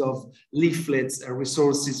hundreds of leaflets,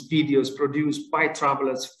 resources, videos produced by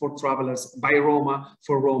travelers, for travelers, by Roma,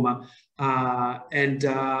 for Roma. And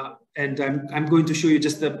I'm going to show you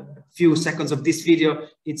just a few seconds of this video.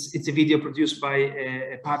 It's a video produced by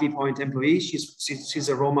a Pavi Point employee. She's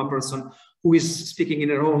a Roma person who is speaking in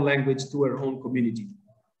her own language to her own community.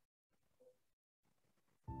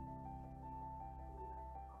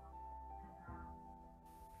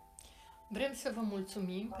 Vrem să vă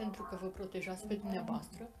mulțumim pentru că vă protejați pe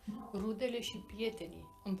dumneavoastră, rudele și prietenii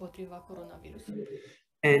împotriva coronavirusului.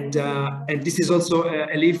 And this is also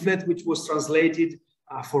a leaflet which was translated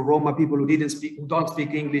for Roma people who don't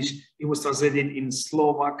speak English. It was translated in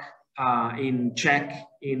Slovak, in Czech,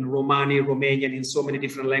 in Romani, Romanian, in so many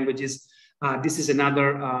different languages. This is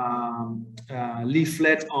another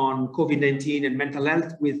leaflet on COVID-19 and mental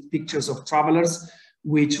health with pictures of travelers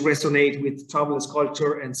which resonate with travelers'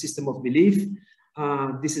 culture and system of belief.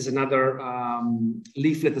 This is another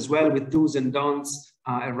leaflet as well with do's and don'ts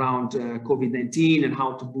around COVID-19 and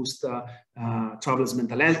how to boost travelers'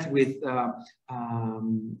 mental health with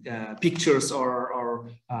pictures or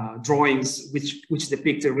drawings which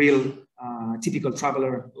depict a real typical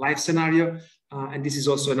traveler life scenario. And this is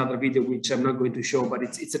also another video which I'm not going to show, but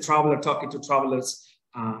it's a traveler talking to travelers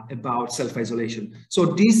about self-isolation.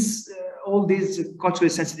 So all this culturally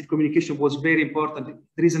sensitive communication was very important.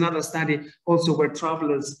 There is another study also where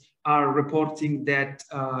travelers are reporting that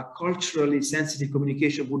culturally sensitive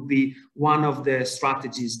communication would be one of the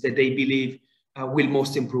strategies that they believe will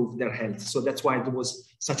most improve their health. So that's why there was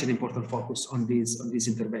such an important focus on this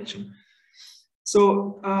intervention.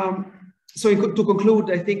 So, to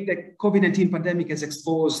conclude, I think that COVID-19 pandemic has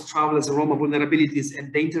exposed travelers' and Roma vulnerabilities,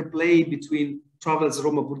 and the interplay between travelers'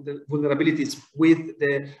 Roma vulnerabilities with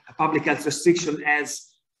the public health restriction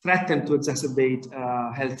has threatened to exacerbate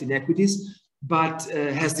health inequities. But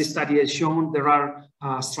as this study has shown, there are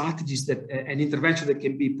strategies that an intervention that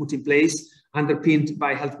can be put in place, underpinned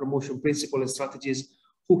by health promotion principles and strategies,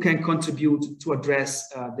 who can contribute to address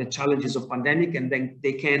the challenges of pandemic, and then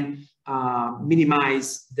they can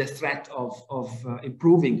minimize the threat of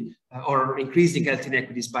improving or increasing health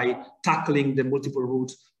inequities by tackling the multiple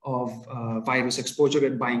routes of virus exposure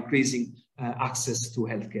and by increasing access to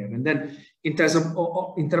healthcare. And then in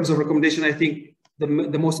terms of recommendation, I think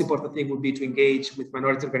the most important thing would be to engage with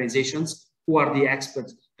minority organizations who are the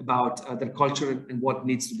experts about their culture and what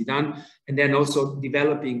needs to be done. And then also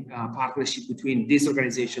developing partnership between these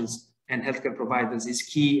organizations and healthcare providers is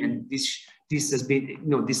key. And this has been,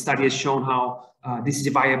 this study has shown how this is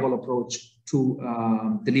a viable approach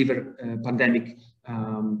to deliver pandemic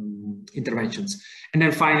interventions. And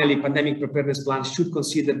then finally, pandemic preparedness plans should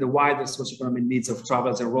consider the wider socioeconomic needs of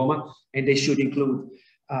travelers and Roma, and they should include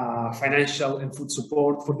financial and food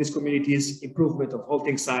support for these communities, improvement of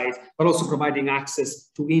halting sites, but also providing access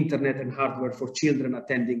to internet and hardware for children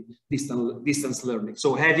attending distance learning.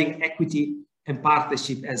 So having equity and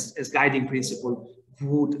partnership as guiding principle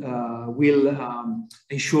will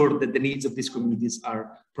ensure that the needs of these communities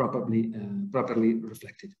are properly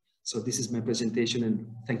reflected. So this is my presentation, and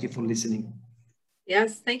thank you for listening.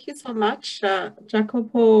 Yes, thank you so much,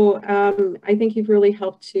 Jacopo. I think you've really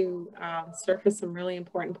helped to surface some really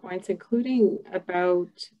important points, including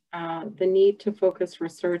about the need to focus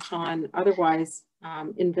research on otherwise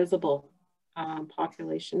invisible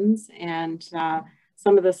populations and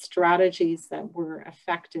some of the strategies that were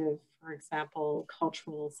effective, for example,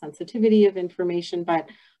 cultural sensitivity of information. But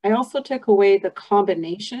I also took away the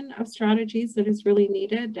combination of strategies that is really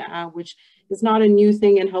needed, which is not a new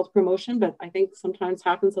thing in health promotion, but I think sometimes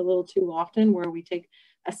happens a little too often where we take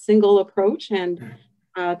a single approach, and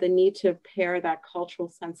the need to pair that cultural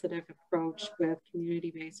sensitive approach with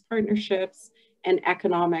community-based partnerships and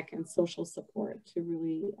economic and social support to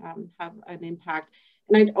really have an impact.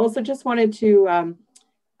 And I also just wanted to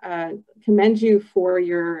commend you for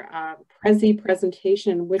your Prezi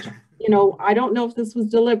presentation, which, I don't know if this was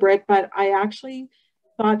deliberate, but I actually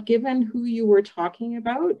thought, given who you were talking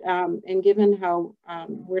about, and given how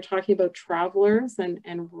we're talking about travelers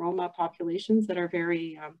and Roma populations that are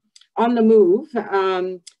very on the move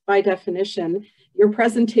by definition, your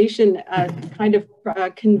presentation kind of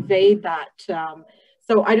conveyed that.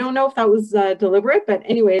 So I don't know if that was deliberate, but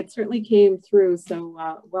anyway, it certainly came through. So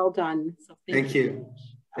well done. So thank you.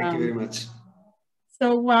 Thank you very much.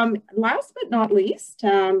 So last but not least,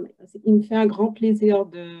 il me fait un grand plaisir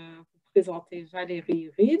de vous présenter Valérie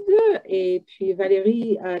Reed. Et puis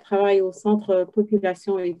Valérie travaille au Centre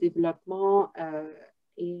Population et Développement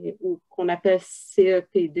qu'on appelle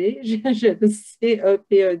CEPD,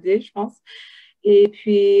 CEPED, je pense. Et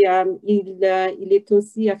puis, il est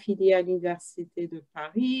aussi affilié à l'Université de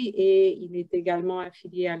Paris et il est également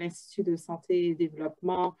affilié à l'Institut de santé et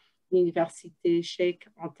développement, l'Université Cheikh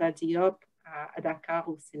Anta Diop à Dakar,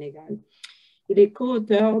 au Sénégal. Il est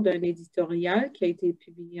co-auteur d'un éditorial qui a été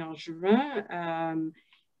publié en juin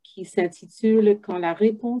qui s'intitule « Quand la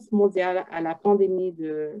réponse mondiale à la pandémie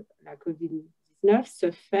de la COVID-19 se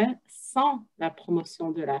fait sans la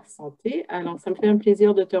promotion de la santé ». Alors, ça me fait un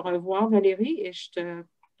plaisir de te revoir, Valérie, et je te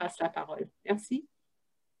passe la parole. Merci.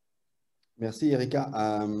 Merci, Erika.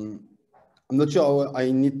 I'm not sure how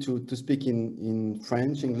I need to speak in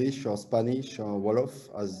French, English, or Spanish, or Wolof,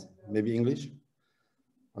 as maybe English.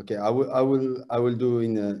 Okay, I will do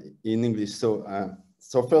in English. So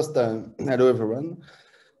first, hello everyone.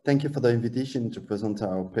 Thank you for the invitation to present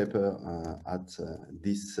our paper at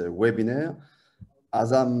this webinar.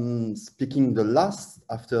 As I'm speaking the last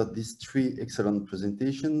after these three excellent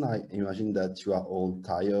presentations, I imagine that you are all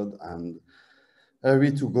tired and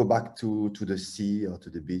ready to go back to the sea or to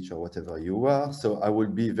the beach or whatever you are. So I will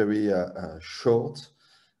be very short.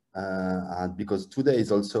 And because today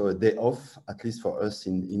is also a day off, at least for us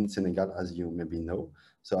in Senegal, as you maybe know.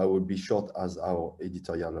 So I will be short as our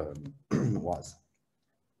editorial was.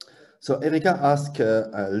 So Erika asked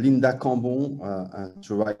Linda Cambon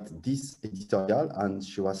to write this editorial, and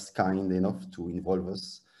she was kind enough to involve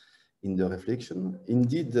us in the reflection.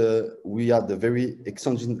 Indeed, we had the very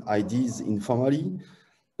exchanging ideas informally,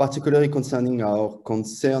 particularly concerning our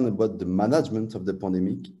concern about the management of the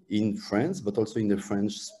pandemic in France, but also in the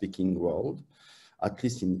French-speaking world, at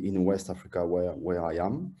least in West Africa, where I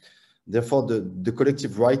am. Therefore, the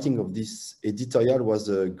collective writing of this editorial was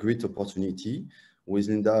a great opportunity, with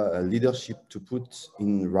Linda leadership to put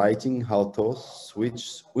in writing our thoughts,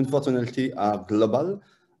 which unfortunately are global,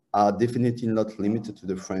 are definitely not limited to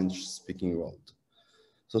the French-speaking world.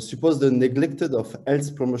 So suppose the neglected of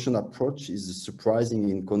health promotion approach is surprising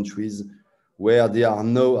in countries where they are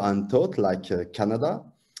now untaught, like Canada.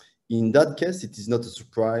 In that case, it is not a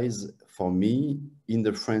surprise for me in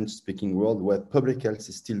the French-speaking world where public health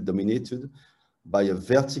is still dominated by a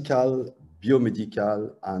vertical,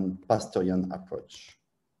 biomedical, and Pasteurian approach.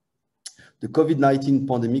 The COVID-19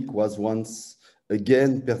 pandemic was once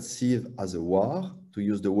again perceived as a war, to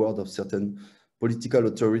use the word of certain political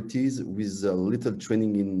authorities with little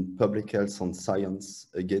training in public health and science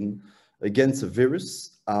against a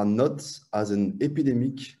virus, are not as an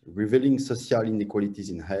epidemic revealing social inequalities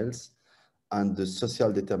in health and the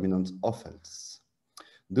social determinants of health.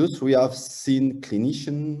 Thus, we have seen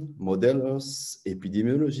clinicians, modelers,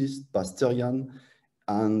 epidemiologists, Pasteurian,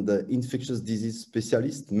 and infectious disease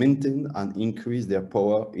specialists maintain and increase their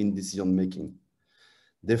power in decision-making.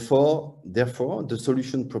 Therefore, the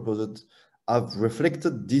solution proposed have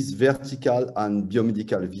reflected this vertical and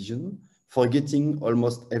biomedical vision, forgetting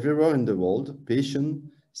almost everywhere in the world, patient,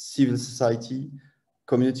 civil society,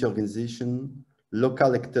 community organization,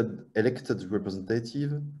 local elected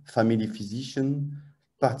representative, family physician,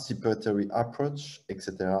 participatory approach,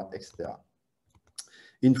 etc., etc.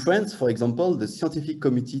 In France, for example, the scientific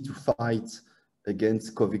committee to fight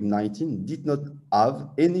against COVID-19 did not have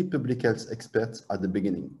any public health experts at the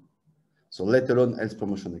beginning, so let alone health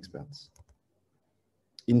promotion experts.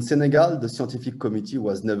 In Senegal, the scientific committee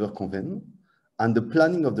was never convened, and the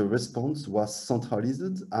planning of the response was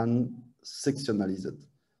centralized and sectionalized.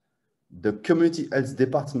 The community health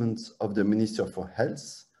department of the Minister for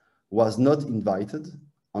Health was not invited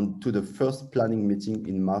to the first planning meeting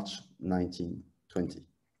in March 1920.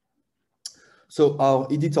 So our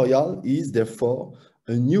editorial is therefore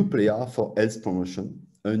a new player for health promotion,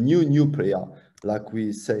 a new player, like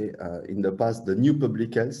we say in the past, the new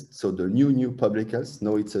public health. So the new public health.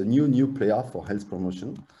 No, it's a new player for health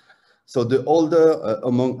promotion. So the older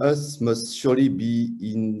among us must surely be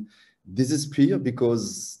in despair,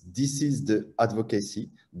 because this is the advocacy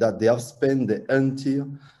that they have spent the entire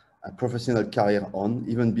professional career on,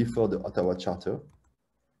 even before the Ottawa Charter.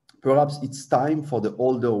 Perhaps it's time for the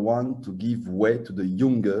older one to give way to the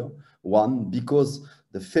younger one, because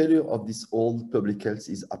the failure of this old public health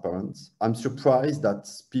is apparent. I'm surprised that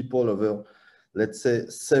people over, let's say,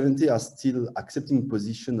 70 are still accepting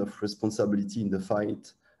position of responsibility in the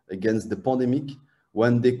fight against the pandemic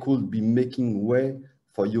when they could be making way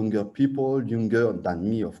for younger people, younger than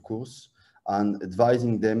me, of course, and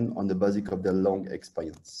advising them on the basis of their long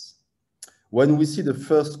experience. When we see the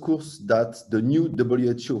first course that the new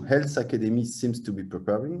WHO Health Academy seems to be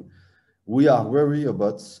preparing, we are worried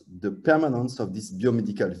about the permanence of this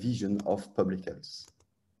biomedical vision of public health.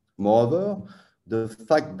 Moreover, the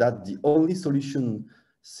fact that the only solution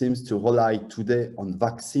seems to rely today on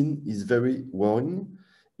vaccine is very worrying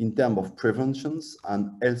in terms of preventions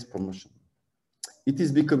and health promotion. It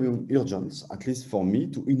is becoming urgent, at least for me,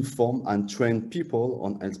 to inform and train people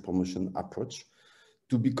on health promotion approach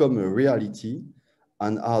to become a reality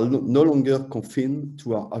and are no longer confined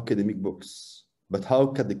to our academic books. But how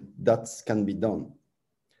that can be done?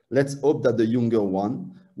 Let's hope that the younger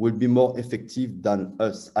one will be more effective than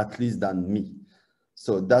us, at least than me.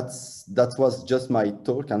 So that was just my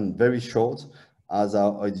talk, and very short as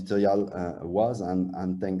our editorial was,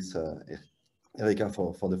 and thanks Erika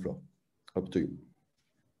for the floor. Up to you.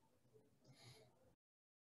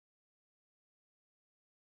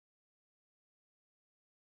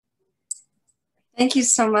 Thank you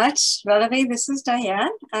so much, Valerie. This is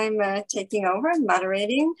Diane. I'm taking over and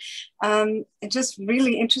moderating. It's just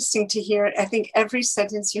really interesting to hear. I think every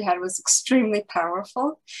sentence you had was extremely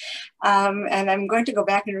powerful. And I'm going to go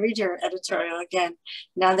back and read your editorial again,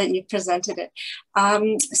 now that you presented it.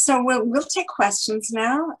 So we'll take questions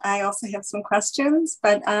now. I also have some questions,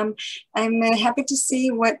 but I'm happy to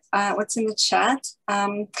see what's in the chat.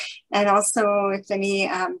 And also if any,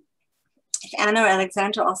 if Anna or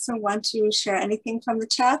Alexandra also want to share anything from the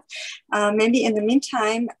chat. Maybe in the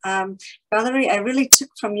meantime, Valerie, I really took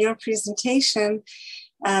from your presentation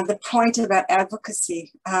the point about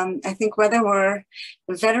advocacy. I think whether we're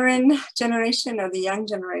the veteran generation or the young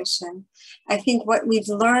generation, I think what we've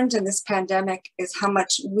learned in this pandemic is how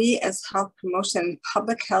much we as health promotion,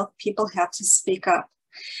 public health people have to speak up.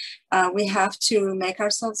 We have to make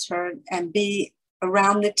ourselves heard and be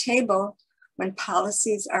around the table when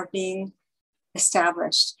policies are being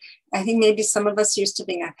established. I think maybe some of us used to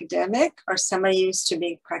being academic, or some are used to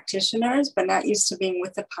being practitioners, but not used to being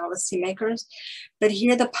with the policymakers. But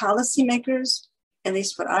here the policymakers, at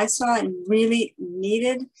least what I saw, and really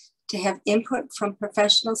needed to have input from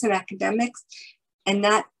professionals and academics, and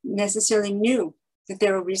not necessarily knew that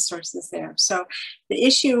there were resources there. So the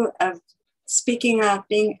issue of speaking up,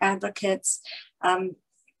 being advocates,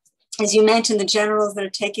 as you mentioned, the generals that are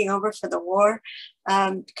taking over for the war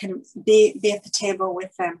can be at the table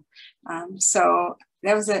with them. So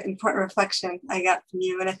that was an important reflection I got from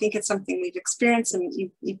you. And I think it's something we've experienced, and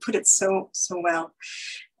you put it so well.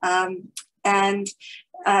 And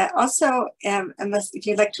also, if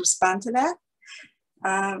you'd like to respond to that,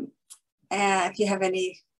 and if you have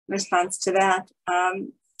any response to that.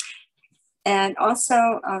 And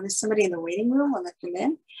also, there's somebody in the waiting room, we'll let them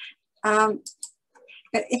in.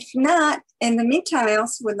 But if not, in the meantime, I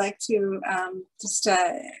also would like to just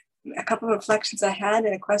a couple of reflections I had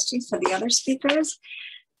and a question for the other speakers.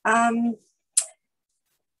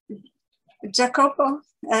 Jacopo,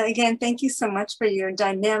 again, thank you so much for your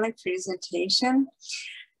dynamic presentation.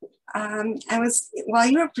 While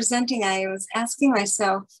you were presenting, I was asking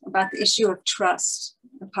myself about the issue of trust,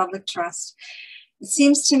 the public trust. It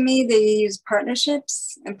seems to me that you use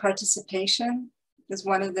partnerships and participation is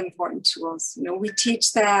one of the important tools. You know, we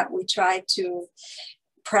teach that, we try to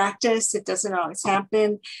practice, it doesn't always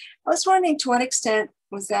happen. I was wondering, to what extent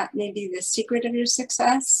was that maybe the secret of your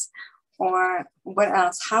success, or what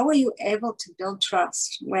else? How were you able to build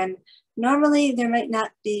trust when normally there might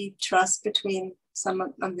not be trust between some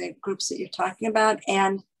of the groups that you're talking about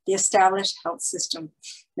and the established health system?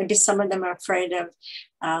 Maybe some of them are afraid of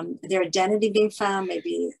their identity being found.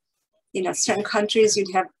 Maybe, you know, certain countries,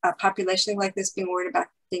 you'd have a population like this being worried about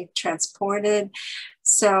being transported,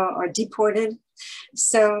 or deported.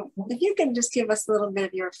 So if you can just give us a little bit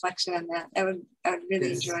of your reflection on that, I would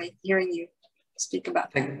really enjoy hearing you speak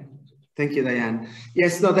about that. Thank you, Diane.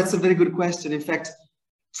 Yes, no, that's a very good question. In fact,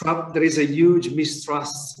 there is a huge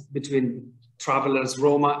mistrust between travelers,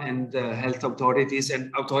 Roma, and health authorities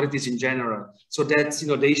and authorities in general. So that's, you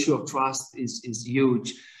know, the issue of trust is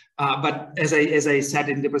huge. But as I said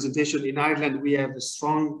in the presentation, in Ireland, we have a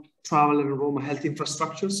strong traveler and Roma health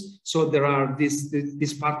infrastructures. So there are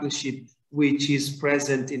this partnership which is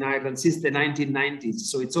present in Ireland since the 1990s.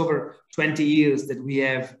 So it's over 20 years that we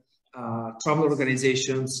have travel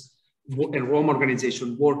organizations and Roma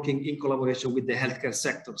organization working in collaboration with the healthcare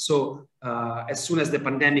sector. So as soon as the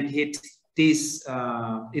pandemic hit, this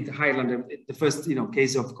in Ireland, the first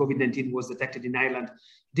case of COVID-19 was detected in Ireland.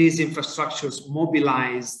 These infrastructures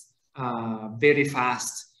mobilized very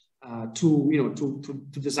fast to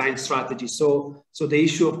design strategies. So the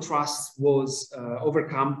issue of trust was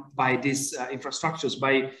overcome by these infrastructures,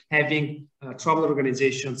 by having travel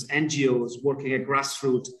organizations, NGOs working at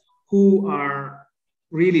grassroots, who are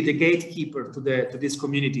really the gatekeeper to these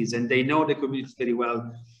communities, and they know the communities very well.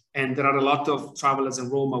 And there are a lot of travelers and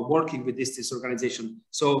Roma working with this organization.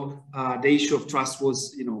 So the issue of trust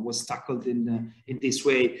was tackled in this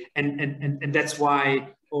way, and that's why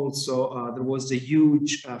also there was a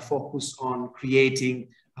huge focus on creating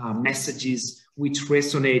messages which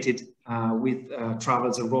resonated with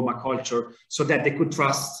travelers and Roma culture, so that they could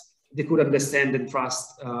trust, they could understand and trust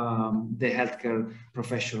the healthcare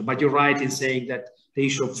professional. But you're right in saying that the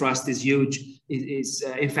issue of trust is huge.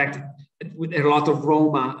 In fact, a lot of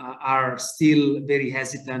Roma are still very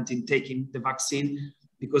hesitant in taking the vaccine,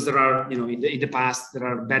 because there are, in the past, there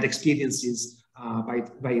are bad experiences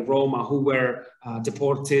by Roma who were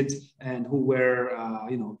deported and who were,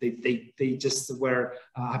 they just were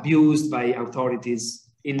abused by authorities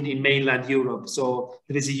in mainland Europe. So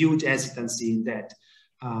there is a huge hesitancy in that.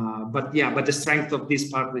 But the strength of this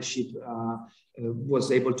partnership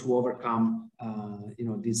was able to overcome,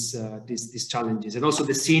 these challenges, and also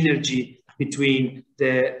the synergy between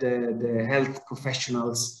the health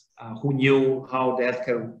professionals who knew how the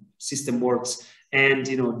healthcare system works, and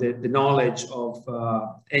the knowledge of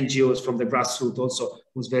NGOs from the grassroots also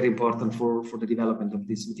was very important for the development of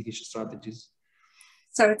these mitigation strategies.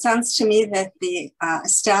 So it sounds to me that the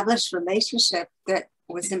established relationship that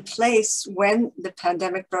was in place when the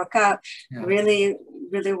pandemic broke out really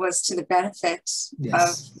was to the benefit of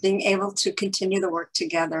being able to continue the work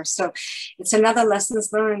together. So it's another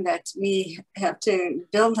lessons learned that we have to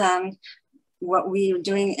build on what we are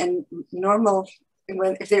doing in normal,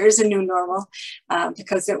 if there is a new normal,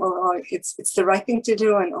 because it's the right thing to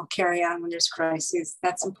do, and will carry on when there's crises.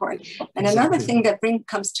 That's important. And another thing that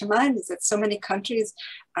comes to mind is that so many countries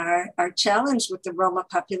are challenged with the Roma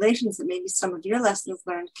populations, that maybe some of your lessons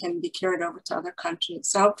learned can be carried over to other countries.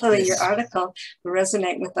 So hopefully your article will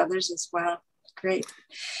resonate with others as well. Great.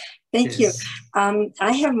 Thank you.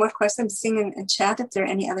 I have more questions. I'm seeing in chat if there are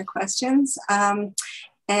any other questions.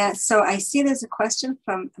 So I see there's a question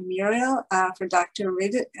from Muriel for Dr.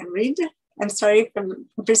 Reid. I'm sorry for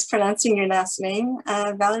mispronouncing your last name,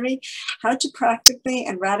 Valerie. How to practically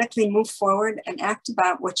and radically move forward and act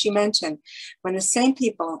about what you mentioned when the same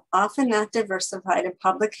people, often not diversified in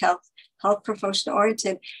public health professional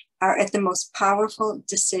oriented, are at the most powerful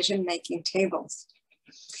decision-making tables.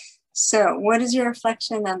 So what is your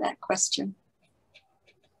reflection on that question?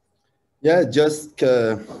 Yeah, just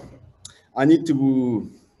I need to,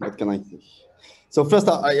 what can I say? So first,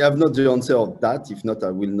 I have not the answer of that. If not,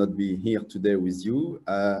 I will not be here today with you.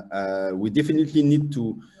 We definitely need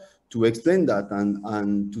to explain that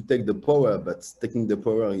and to take the power, but taking the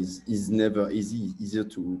power is never easy. Easier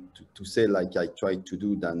to say, like I tried to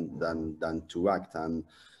do, than to act. And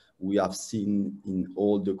we have seen in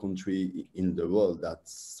all the countries in the world that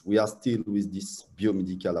we are still with this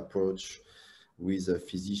biomedical approach, with a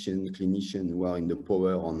physician, clinician who are in the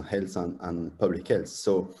power on health and public health.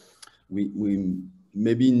 So we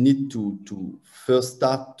maybe need to first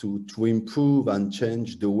start to improve and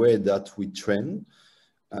change the way that we train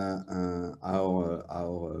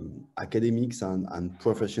our academics and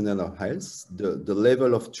professional of health. The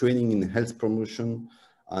level of training in health promotion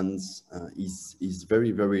is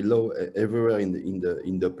very, very low everywhere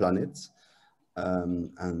in the planet,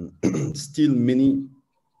 and still many,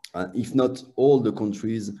 if not all the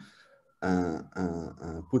countries,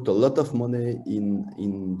 put a lot of money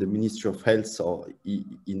in the Ministry of Health or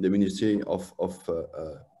in the Ministry of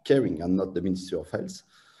Caring, and not the Ministry of Health.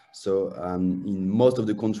 So in most of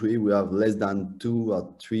the country, we have less than 2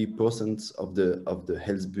 or 3% of the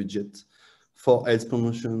health budget for health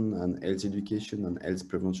promotion and health education and health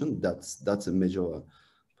prevention. That's a major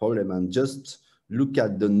problem. And just look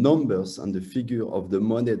at the numbers and the figure of the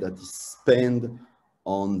money that is spent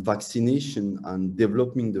on vaccination and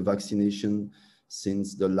developing the vaccination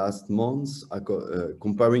since the last months,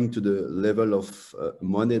 comparing to the level of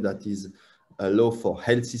money that is allowed for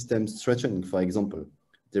health system strengthening, for example.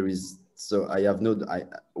 There is, so I have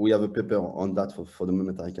we have a paper on that for the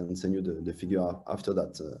moment. I can send you the figure after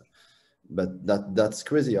that. But that's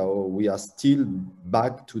crazy how we are still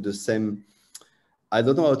back to the same, I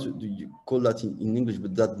don't know how to call that in English,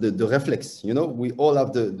 but that the reflex, we all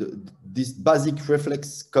have this basic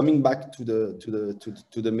reflex coming back to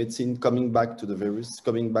the medicine, coming back to the virus,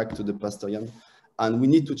 coming back to the Pasteurian, And we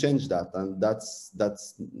need to change that. And that's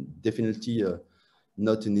definitely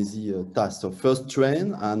not an easy task. So first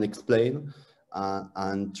train and explain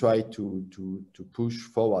and try to push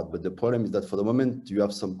forward. But the problem is that for the moment, you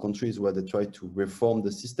have some countries where they try to reform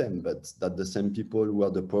the system, but that the same people who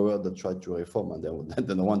are the power that try to reform, and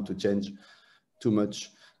they don't want to change too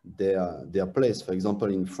much their place. For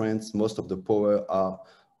example, in France, most of the power are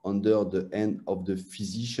under the hand of the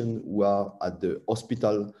physician who are at the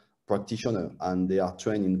hospital practitioner, and they are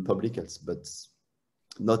trained in public health, but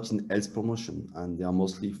not in health promotion, and they are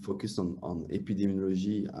mostly focused on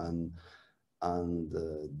epidemiology, and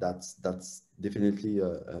that's definitely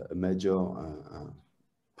a major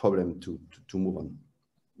problem to move on.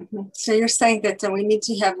 So you're saying that we need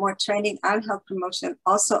to have more training on health promotion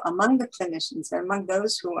also among the clinicians, among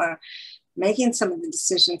those who are making some of the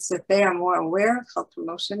decisions, that they are more aware of health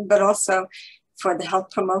promotion, but also for the health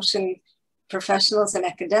promotion professionals and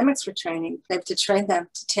academics for training, they have to train them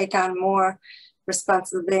to take on more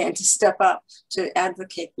responsibility and to step up, to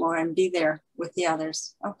advocate more and be there with the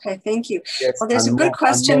others. Okay, thank you. Yes, well, there's a good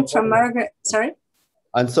question from Margaret. Sorry?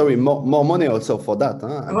 I'm sorry, more money also for that.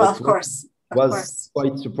 Huh? Well, of course. Was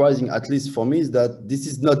quite surprising, at least for me, is that this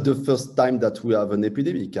is not the first time that we have an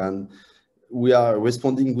epidemic, and we are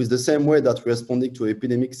responding with the same way that we're responding to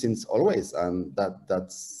epidemics since always, and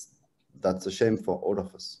that's a shame for all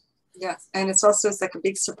of us. Yes, and it's like a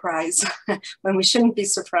big surprise when we shouldn't be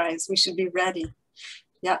surprised. We should be ready.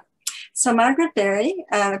 Yeah. So Margaret Berry,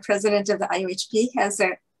 the president of the IUHP, has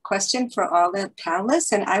a question for all the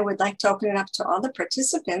panelists, and I would like to open it up to all the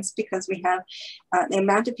participants because we have the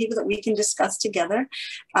amount of people that we can discuss together.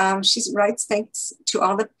 She writes, thanks to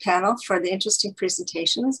all the panel for the interesting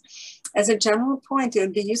presentations. As a general point, it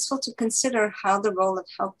would be useful to consider how the role of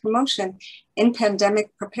health promotion in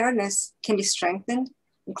pandemic preparedness can be strengthened,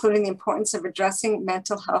 including the importance of addressing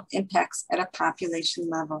mental health impacts at a population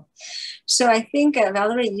level. So I think,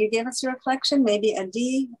 Valerie, you gave us a reflection, maybe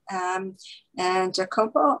Adi and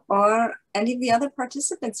Jacopo, or any of the other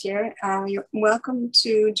participants here, you're welcome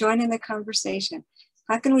to join in the conversation.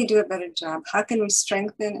 How can we do a better job? How can we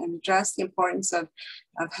strengthen and address the importance of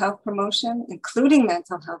health promotion, including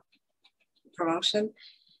mental health promotion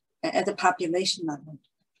at the population level?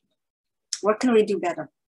 What can we do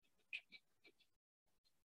better?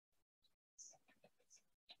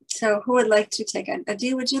 So who would like to take it?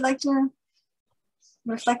 Adi, would you like to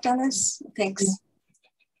reflect on this? Thanks.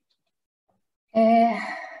 I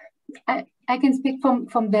can speak from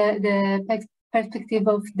the perspective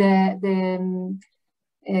of the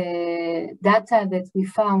data that we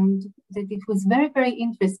found, that it was very, very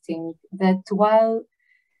interesting that while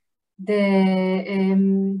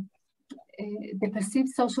the perceived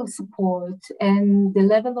social support and the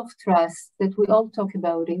level of trust that we all talk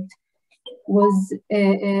about it was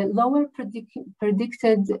lower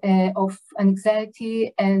predicted of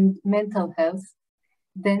anxiety and mental health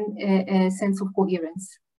than a sense of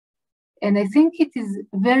coherence. And I think it is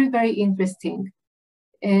very, very interesting.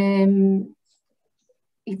 It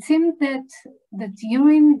seemed that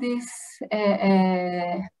during this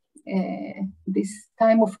this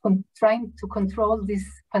time of trying to control this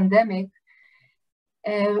pandemic,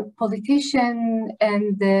 politician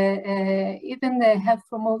and even the health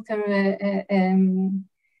promoter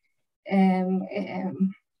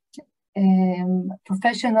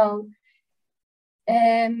professional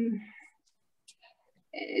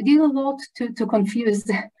did a lot to confuse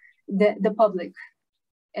the public.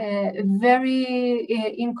 Very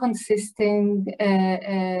inconsistent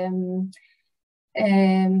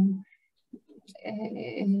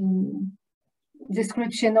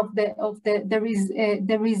description of the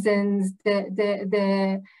reasons,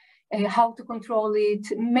 the how to control it,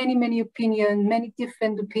 many opinions, many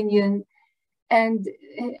different opinions, and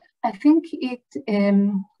I think it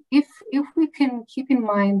if we can keep in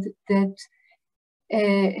mind that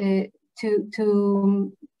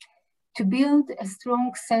to build a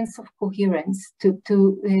strong sense of coherence, to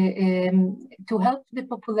help the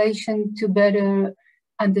population to better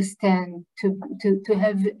understand, to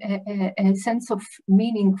have a sense of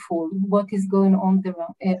meaningful what is going on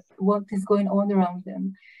around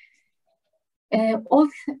them. All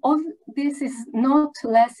this is not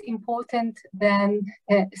less important than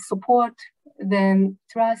support, than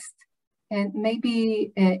trust, and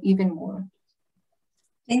maybe even more.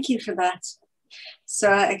 Thank you for that.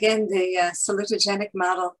 So again, the salutogenic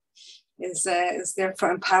model is there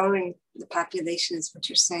for empowering the population, is what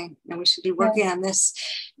you're saying, and we should be working on this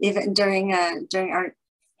even during our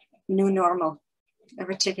new normal,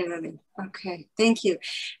 particularly. Okay, thank you.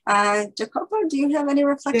 Jacopo, do you have any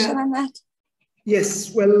reflection on that?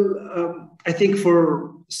 Yes, well, I think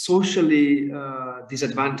for socially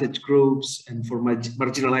disadvantaged groups and for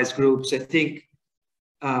marginalized groups, I think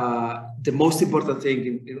the most important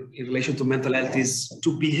thing in relation to mental health is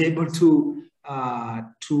to be able to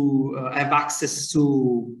have access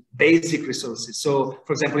to basic resources. So,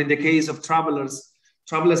 for example, in the case of travelers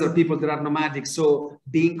are people that are nomadic. So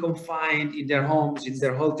being confined in their homes, in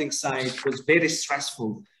their halting site was very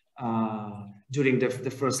stressful during the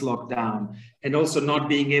first lockdown. And also not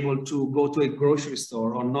being able to go to a grocery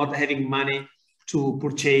store or not having money to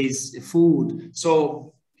purchase food.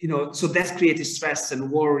 So, so that's created stress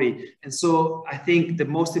and worry. And so I think the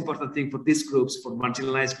most important thing for these groups, for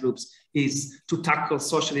marginalized groups, is to tackle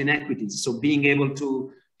social inequities. So being able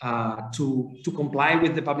to comply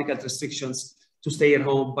with the public health restrictions, to stay at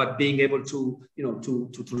home, but being able to,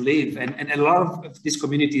 to live. And a lot of these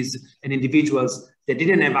communities and individuals, they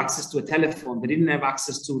didn't have access to a telephone, they didn't have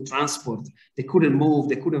access to transport, they couldn't move,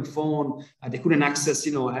 they couldn't phone, they couldn't access,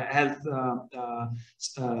 health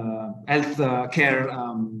care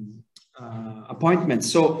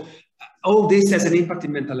appointments. So all this has an impact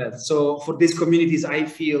in mental health. So for these communities, I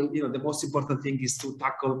feel, the most important thing is to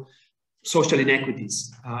tackle social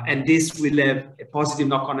inequities, and this will have a positive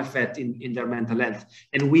knock-on effect in their mental health.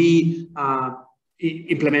 And we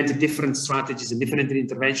implemented different strategies and different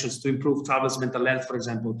interventions to improve travelers' mental health. For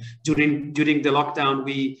example, during the lockdown,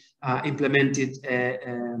 we implemented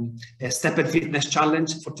a step and fitness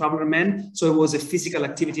challenge for traveler men. So it was a physical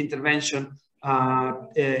activity intervention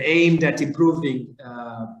aimed at improving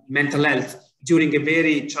mental health during a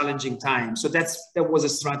very challenging time. So that was a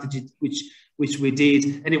strategy which we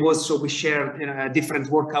did, and it was so we shared a different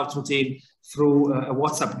workout routine through a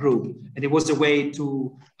WhatsApp group, and it was a way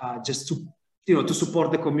to just to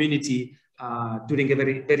support the community during a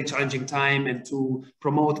very challenging time and to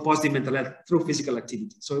promote positive mental health through physical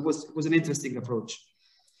activity. So it was an interesting approach.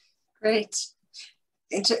 Great,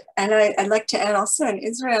 and I'd like to add also in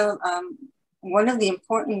Israel, one of the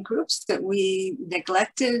important groups that we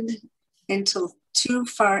neglected until too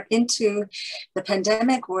far into the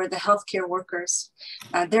pandemic were the healthcare workers,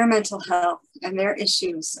 their mental health and their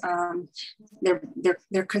issues,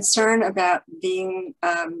 their concern about being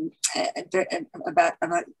about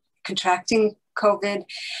contracting COVID,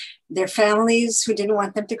 their families who didn't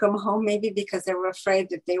want them to come home, maybe because they were afraid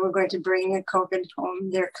that they were going to bring the COVID home,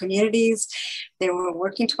 their communities. They were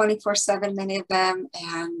working 24/7, many of them,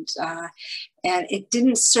 and it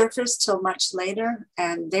didn't surface till much later,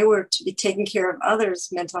 and they were to be taking care of others'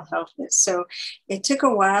 mental health. So it took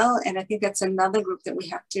a while, and I think that's another group that we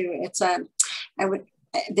have to,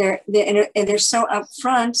 they're so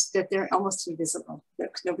upfront that they're almost invisible.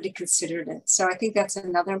 Nobody considered it. So I think that's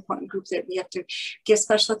another important group that we have to give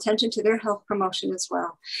special attention to their health promotion as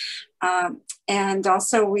well. And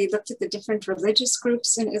also we looked at the different religious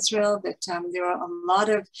groups in Israel that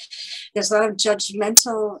there's a lot of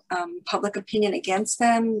judgmental public opinion against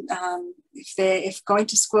them. If going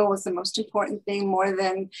to school was the most important thing, more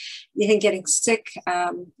than even getting sick,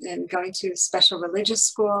 and going to special religious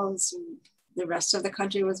schools, the rest of the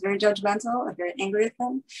country was very judgmental and very angry at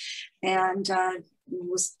them. And it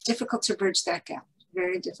was difficult to bridge that gap,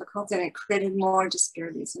 very difficult, and it created more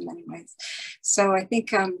disparities in many ways. So I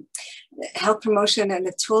think health promotion and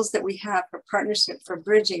the tools that we have for partnership, for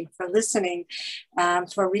bridging, for listening,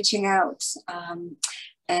 for reaching out,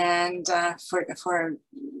 and for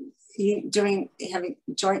having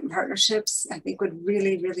joint partnerships, I think would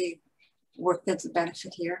really, really work as a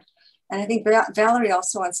benefit here. And I think Valerie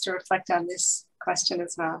also wants to reflect on this question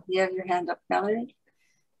as well. You have your hand up, Valerie?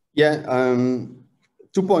 Yeah,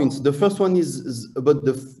 2 points. The first one is about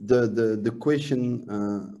the question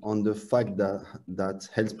on the fact that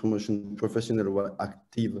health promotion professionals were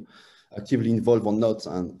actively involved or not,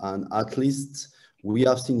 and at least we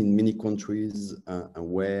have seen in many countries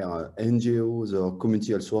where NGOs or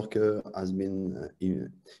community health worker has been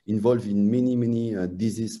involved in many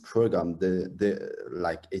disease programs,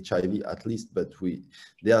 like HIV at least, but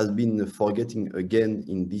there has been forgetting again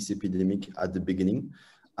in this epidemic at the beginning.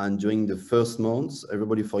 And during the first months,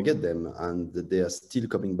 everybody forget them, and they are still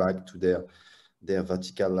coming back to their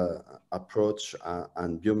vertical approach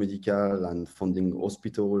and biomedical and funding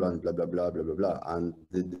hospital and blah, blah, blah, blah, blah, blah. And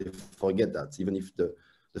they forget that, even if the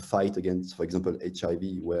fight against, for example,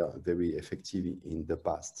 HIV were very effective in the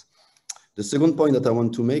past. The second point that I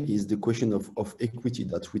want to make is the question of equity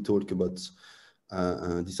that we talk about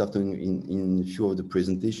this afternoon in a few of the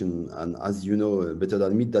presentation. And as you know better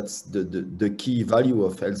than me, that's the key value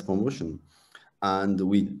of health promotion. And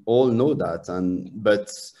we all know that,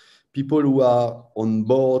 but people who are on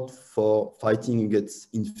board for fighting against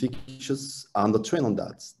infectious are not trained on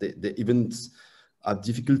that. They even have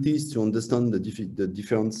difficulties to understand the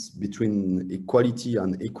difference between equality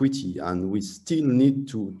and equity, and we still need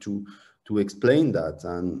to explain that.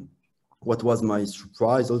 And what was my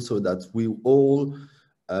surprise also, that we all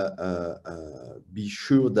be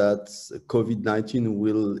sure that COVID-19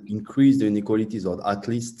 will increase the inequalities, or at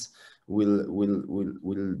least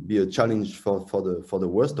will be a challenge for the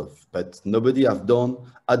worst of. But nobody have done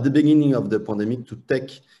at the beginning of the pandemic to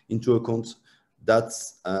take into account that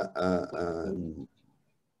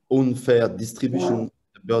unfair distribution,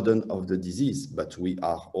 the burden of the disease. But we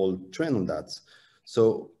are all trained on that.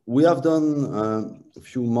 So we have done a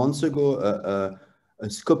few months ago a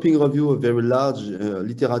scoping review, a very large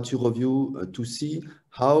literature review to see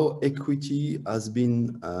how equity has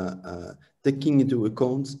been taking into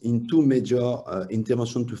account in two major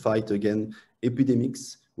interventions to fight against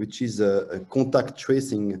epidemics, which is contact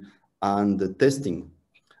tracing and testing.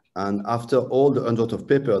 And after all the hundreds of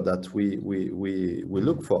papers that we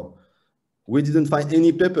look for, we didn't find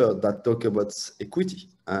any paper that talk about equity.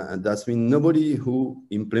 And that's been nobody who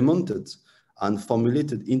implemented and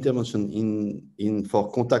formulated intervention in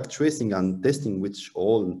for contact tracing and testing, which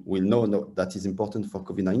all will know that is important for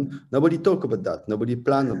COVID-19. Nobody talk about that. Nobody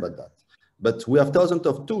plan about that. But we have thousands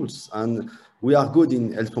of tools, and we are good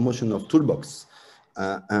in health promotion of toolbox.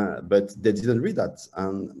 But they didn't read that,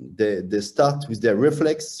 and they start with their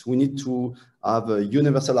reflex. We need to have a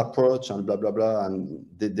universal approach and blah blah blah, and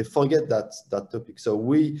they forget that topic. So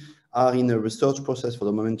we are in a research process for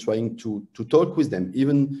the moment, trying to talk with them.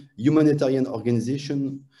 Even humanitarian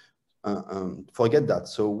organizations forget that.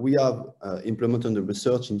 So we have implemented the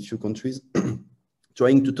research in few countries,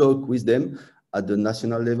 trying to talk with them at the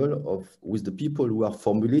national level with the people who are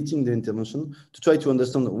formulating the intervention, to try to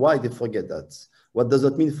understand why they forget that. What does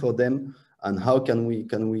that mean for them, and how can we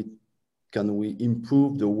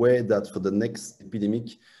improve the way that for the next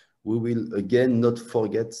epidemic we will again not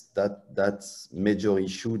forget that major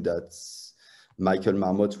issue that Michael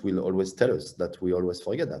Marmot will always tell us, that we always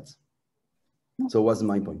forget that. So what's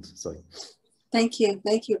my point? Sorry. Thank you.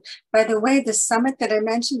 Thank you. By the way, the summit that I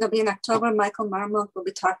mentioned will be in October. Michael Marmot will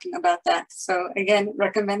be talking about that. So again,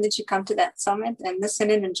 recommend that you come to that summit and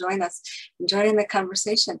listen in and join us, join the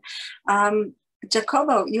conversation.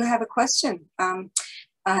 Jacobo, you have a question.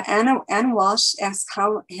 Anna Walsh asks,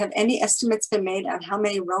 have any estimates been made on how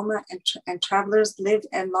many Roma and travelers live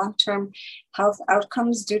and long-term health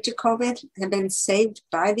outcomes due to COVID have been saved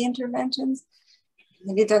by the interventions?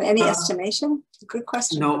 Have you done any estimation? Good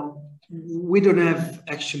question. No, we don't have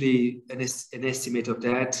actually an estimate of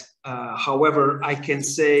that. However, I can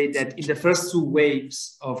say that in the first two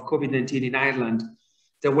waves of COVID-19 in Ireland,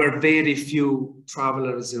 there were very few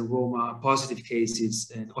travelers in Roma, positive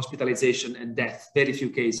cases, and hospitalization and death, very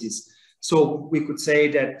few cases. So we could say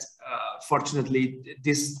that, fortunately,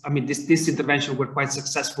 this intervention were quite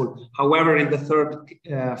successful. However, in the third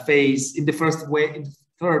phase, in the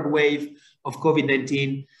third wave of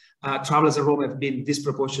COVID-19, travelers in Roma have been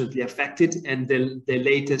disproportionately affected, and the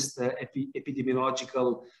latest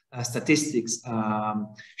epidemiological statistics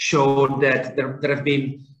show that there have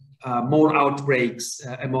been more outbreaks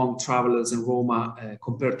among travelers in Roma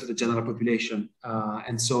compared to the general population.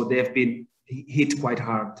 And so they have been hit quite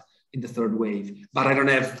hard in the third wave. But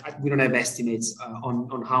we don't have estimates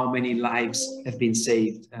on how many lives have been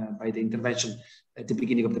saved by the intervention at the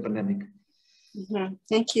beginning of the pandemic. Mm-hmm.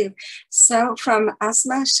 Thank you. So from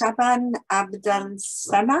Asma Shaban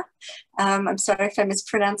Abdal-Sama, I'm sorry if I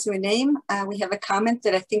mispronounced your name. We have a comment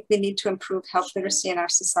that I think we need to improve health literacy in our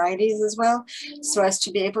societies as well, so as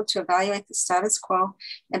to be able to evaluate the status quo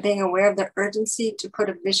and being aware of the urgency to put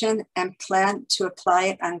a vision and plan to apply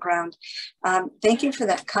it on ground. Thank you for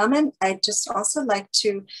that comment. I'd just also like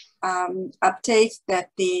to update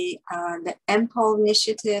that the MPOL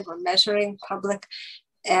initiative, or Measuring Public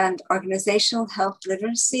and Organizational Health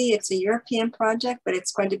Literacy, it's a European project, but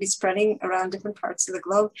it's going to be spreading around different parts of the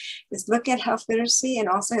globe, is look at health literacy and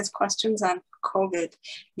also has questions on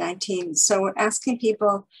COVID-19. So we're asking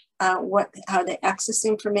people how they access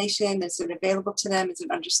information. Is it available to them? Is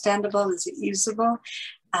it understandable? Is it usable?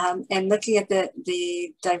 And looking at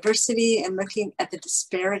the diversity and looking at the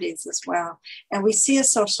disparities as well. And we see a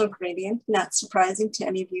social gradient, not surprising to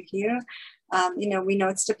any of you here. We know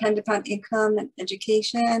it's dependent upon income and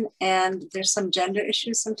education, and there's some gender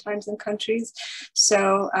issues sometimes in countries.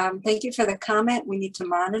 So thank you for the comment. We need to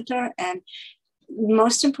monitor, and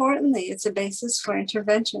most importantly, it's a basis for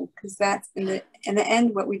intervention, because that's in the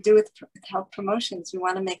end what we do with health promotions. We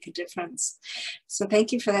want to make a difference. So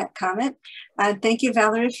thank you for that comment. Thank you,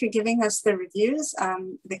 Valerie, for giving us the reviews.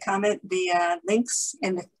 The links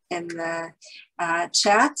in the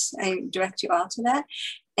chat. I direct you all to that.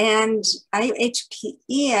 And IUHPE,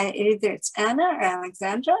 either it's Anna or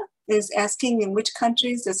Alexandra, is asking in which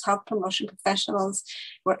countries does health promotion professionals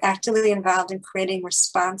were actively involved in creating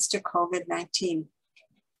response to COVID-19.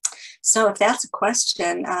 So if that's a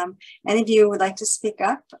question, any of you would like to speak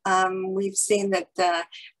up? We've seen that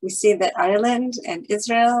we see that Ireland and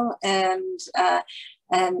Israel and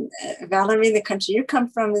Valerie, the country you come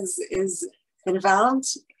from, is involved.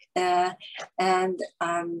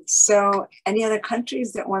 So any other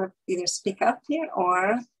countries that want to either speak up here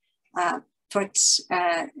or put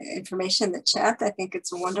information in the chat? I think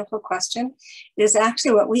it's a wonderful question. It is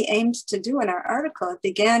actually what we aimed to do in our article. It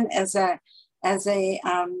began as a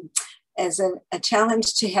challenge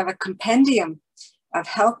to have a compendium of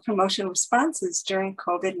health promotion responses during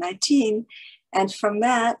COVID-19. And from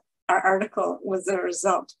that, our article was the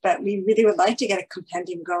result. But we really would like to get a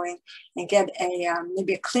compendium going and get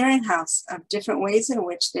maybe a clearinghouse of different ways in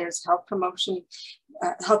which there's health promotion,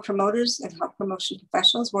 health promoters and health promotion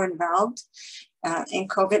professionals were involved in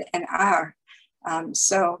COVID and are.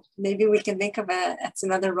 So maybe we can think of that's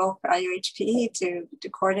another role for IUHPE to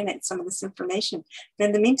coordinate some of this information. But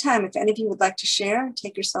in the meantime, if any of you would like to share,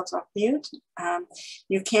 take yourselves off mute.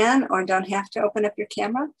 You can or don't have to open up your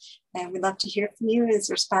camera. And we'd love to hear from you as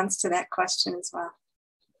a response to that question as well.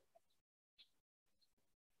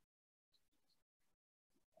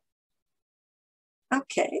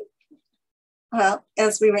 Okay. Well,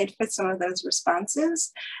 as we wait for some of those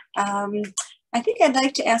responses, I think I'd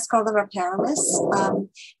like to ask all of our panelists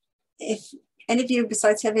if any of you,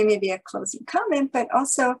 besides having maybe a closing comment, but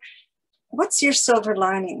also, what's your silver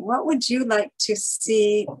lining? What would you like to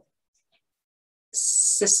see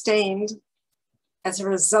sustained as a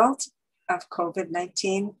result of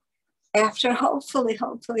COVID-19 after hopefully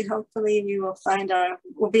we will find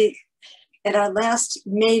we'll be at our last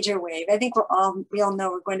major wave. I think we all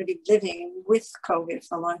know we're going to be living with COVID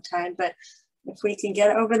for a long time, but if we can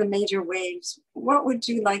get over the major waves, what would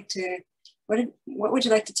you like to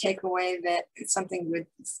take away that it's something we would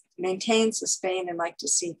maintain, sustain, and like to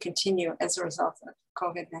see continue as a result of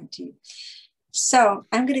COVID-19? So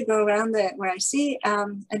I'm going to go around where I see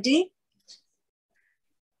Adi.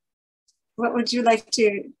 What would you like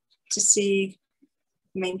to see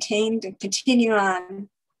maintained and continue on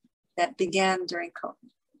that began during COVID?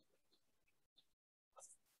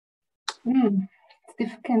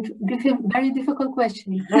 Very difficult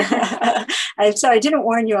question. I'm sorry, I didn't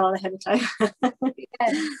warn you all ahead of time.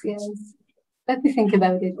 Yes. Let me think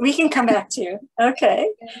about it. We can come back to you. Okay.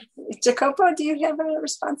 Yes. Jacopo, do you have a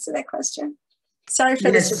response to that question? Sorry for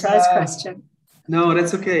the surprise question. No,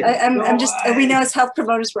 that's okay. We know as health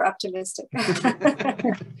promoters, we're optimistic.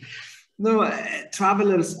 No,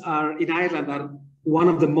 travelers in Ireland are one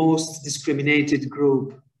of the most discriminated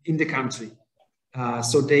group in the country.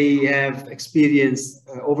 So they have experienced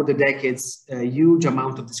over the decades a huge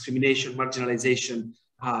amount of discrimination, marginalization,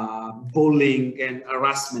 bullying, and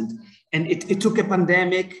harassment. And it took a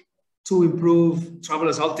pandemic to improve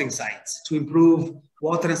travelers' halting sites, to improve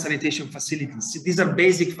water and sanitation facilities. These are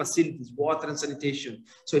basic facilities, water and sanitation.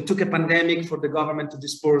 So it took a pandemic for the government to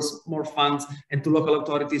disperse more funds and to local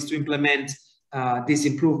authorities to implement these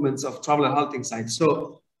improvements of traveler halting sites.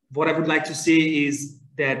 So what I would like to see is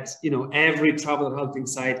that every traveler halting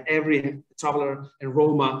site, every traveler and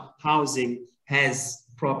Roma housing has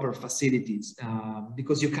proper facilities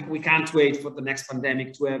because we can't wait for the next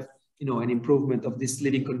pandemic to have an improvement of these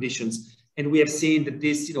living conditions. And we have seen that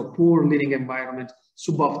this poor living environment,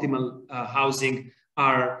 suboptimal housing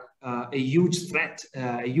are a huge threat,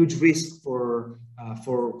 a huge risk for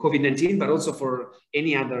COVID-19, but also for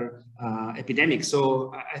any other epidemic.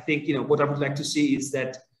 So I think what I would like to see is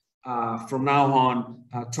that from now on,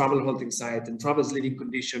 travel halting site and travelers' living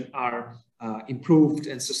condition are improved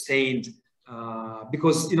and sustained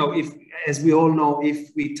because if, as we all know, if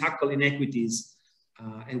we tackle inequities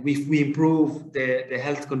and if we improve the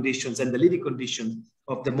health conditions and the living condition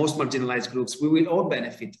of the most marginalized groups, we will all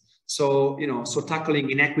benefit. So so tackling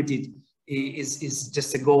inequity is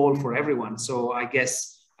just a goal for everyone. So I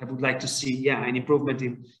guess I would like to see an improvement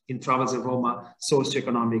in travelers and Roma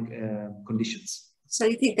socioeconomic conditions. So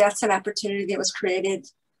you think that's an opportunity that was created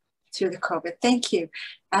through the COVID? Thank you.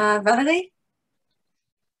 Valerie?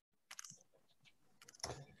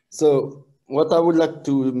 So what I would like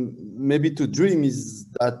to maybe dream is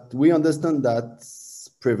that we understand that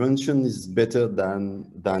prevention is better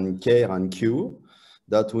than care and cure,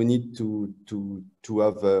 that we need to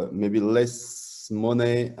have maybe less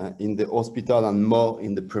money in the hospital and more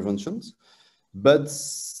in the preventions, but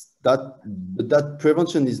that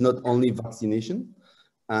prevention is not only vaccination.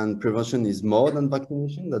 And prevention is more than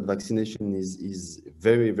vaccination. That vaccination is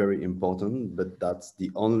very, very important, but that's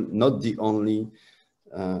not the only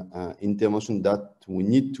intervention that we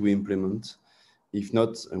need to implement. If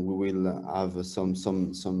not, we will have some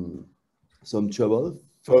trouble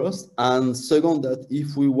first. And second, that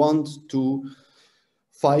if we want to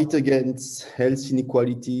fight against health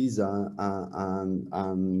inequalities and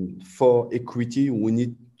for equity, we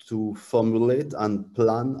need to formulate and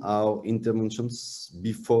plan our interventions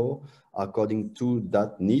before, according to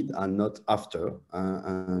that need, and not after,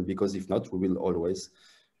 because if not, we will always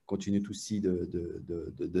continue to see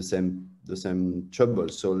the same trouble.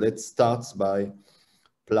 So let's start by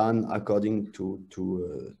plan according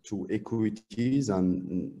to equities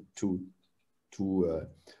and to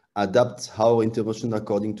adapt our intervention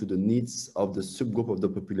according to the needs of the subgroup of the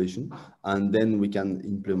population, and then we can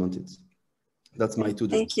implement it. That's my to-do.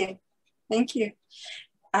 Thank you. Thank you.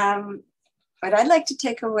 What I'd like to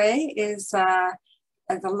take away is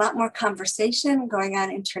there's a lot more conversation going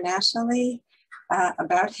on internationally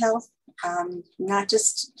about health, not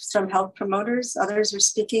just from health promoters. Others are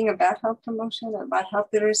speaking about health promotion, about health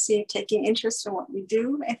literacy, taking interest in what we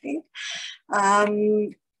do, I think.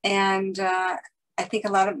 I think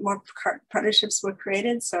a lot of more partnerships were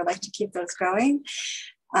created, so I'd like to keep those going.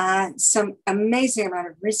 Some amazing amount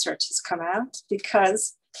of research has come out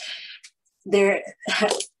because there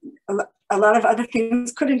a lot of other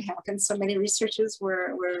things couldn't happen. So many researchers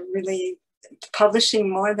were really publishing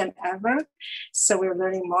more than ever. So we're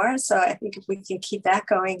learning more. So I think if we can keep that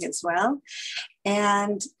going as well.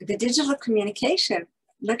 And the digital communication,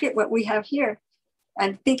 look at what we have here.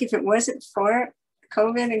 I think if it wasn't for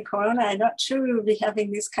COVID and Corona, I'm not sure we would be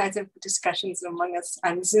having these kinds of discussions among us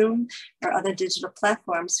on Zoom or other digital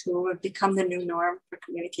platforms who would become the new norm for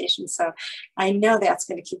communication. So I know that's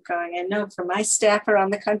going to keep going. I know for my staff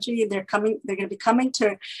around the country, they're going to be coming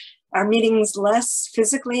to our meetings less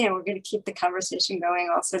physically, and we're going to keep the conversation going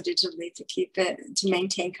also digitally to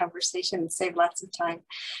maintain conversation and save lots of time.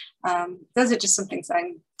 Those are just some things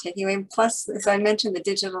I'm taking away. Plus, as I mentioned, the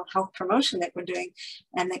digital health promotion that we're doing,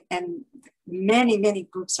 and many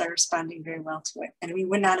groups are responding very well to it. And we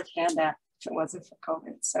would not have had that if it wasn't for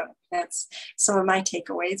COVID. So that's some of my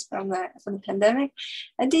takeaways from the pandemic.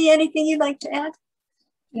 Adi, anything you'd like to add?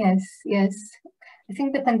 Yes. I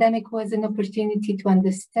think the pandemic was an opportunity to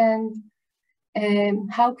understand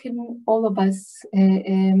how can all of us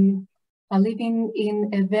are living in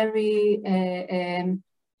a very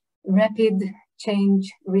rapid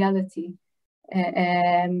change reality,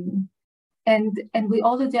 and we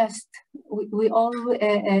all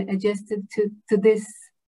adjusted to this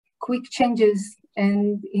quick changes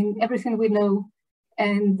and in everything we know,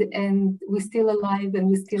 and we're still alive and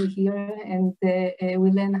we're still here, and we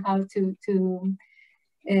learn how to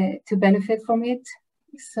benefit from it.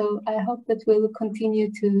 So I hope that we'll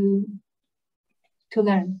continue to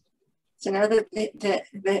learn. You know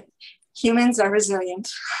that humans are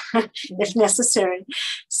resilient if necessary.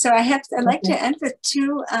 So I'd like to end with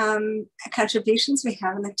two contributions we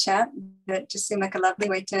have in the chat that just seem like a lovely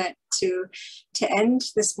way to end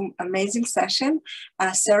this amazing session.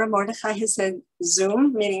 Sarah Mordechai has said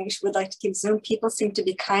Zoom, meaning she would like to keep Zoom. People seem to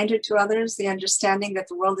be kinder to others, the understanding that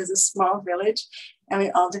the world is a small village and we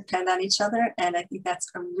all depend on each other. And I think that's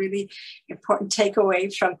a really important takeaway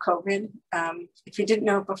from COVID. If we didn't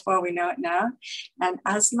know it before, we know it now. And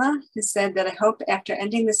Asma has said that I hope after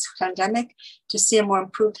ending this pandemic to see a more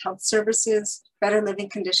improved health services, better living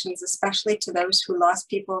conditions, especially to those who lost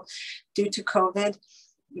people due to COVID.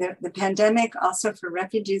 The pandemic also for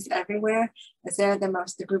refugees everywhere, as they're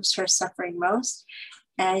the groups who are suffering most.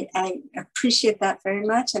 And I appreciate that very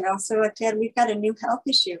much. And also, like I said, we've got a new health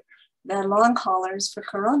issue. The long haulers for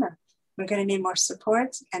Corona. We're going to need more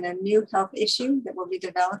support and a new health issue that will be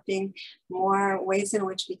developing more ways in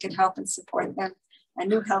which we can help and support them. A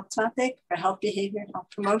new health topic for health behavior, health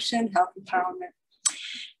promotion, health empowerment.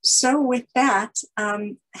 So with that,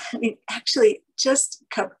 we actually just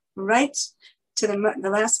come right to the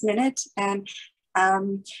last minute, and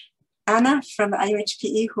Anna from the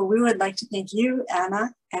IUHPE, who we would like to thank you,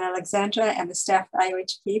 Anna, and Alexandra, and the staff at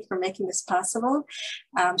IUHPE for making this possible.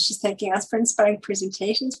 She's thanking us for inspiring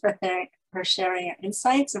presentations, for sharing her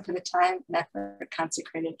insights, and for the time and effort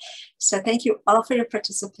consecrated. So thank you all for your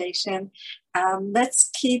participation. Let's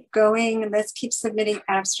keep going, and let's keep submitting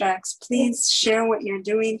abstracts. Please share what you're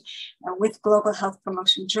doing with Global Health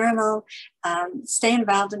Promotion Journal. Stay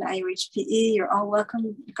involved in IUHPE. You're all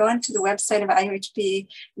welcome. Go onto the website of IUHPE.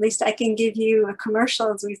 At least I can give you a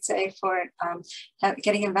commercial, as we say, for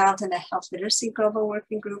getting involved in the Health Literacy Global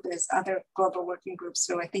Working Group. There's other global working groups,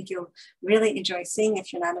 so I think you'll really enjoy seeing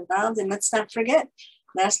if you're not involved. And let's not forget,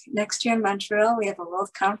 Next year in Montreal, we have a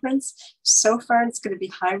World Conference. So far, it's going to be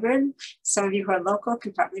hybrid. Some of you who are local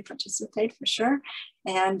can probably participate for sure.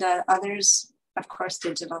 And others, of course,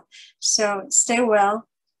 digital. So stay well,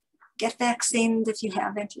 get vaccinated if you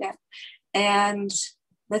haven't yet, and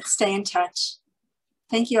let's stay in touch.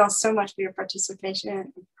 Thank you all so much for your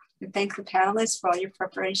participation. And thank the panelists for all your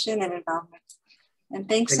preparation and involvement. And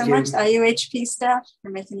thanks so much, IUHP staff, for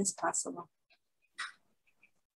making this possible.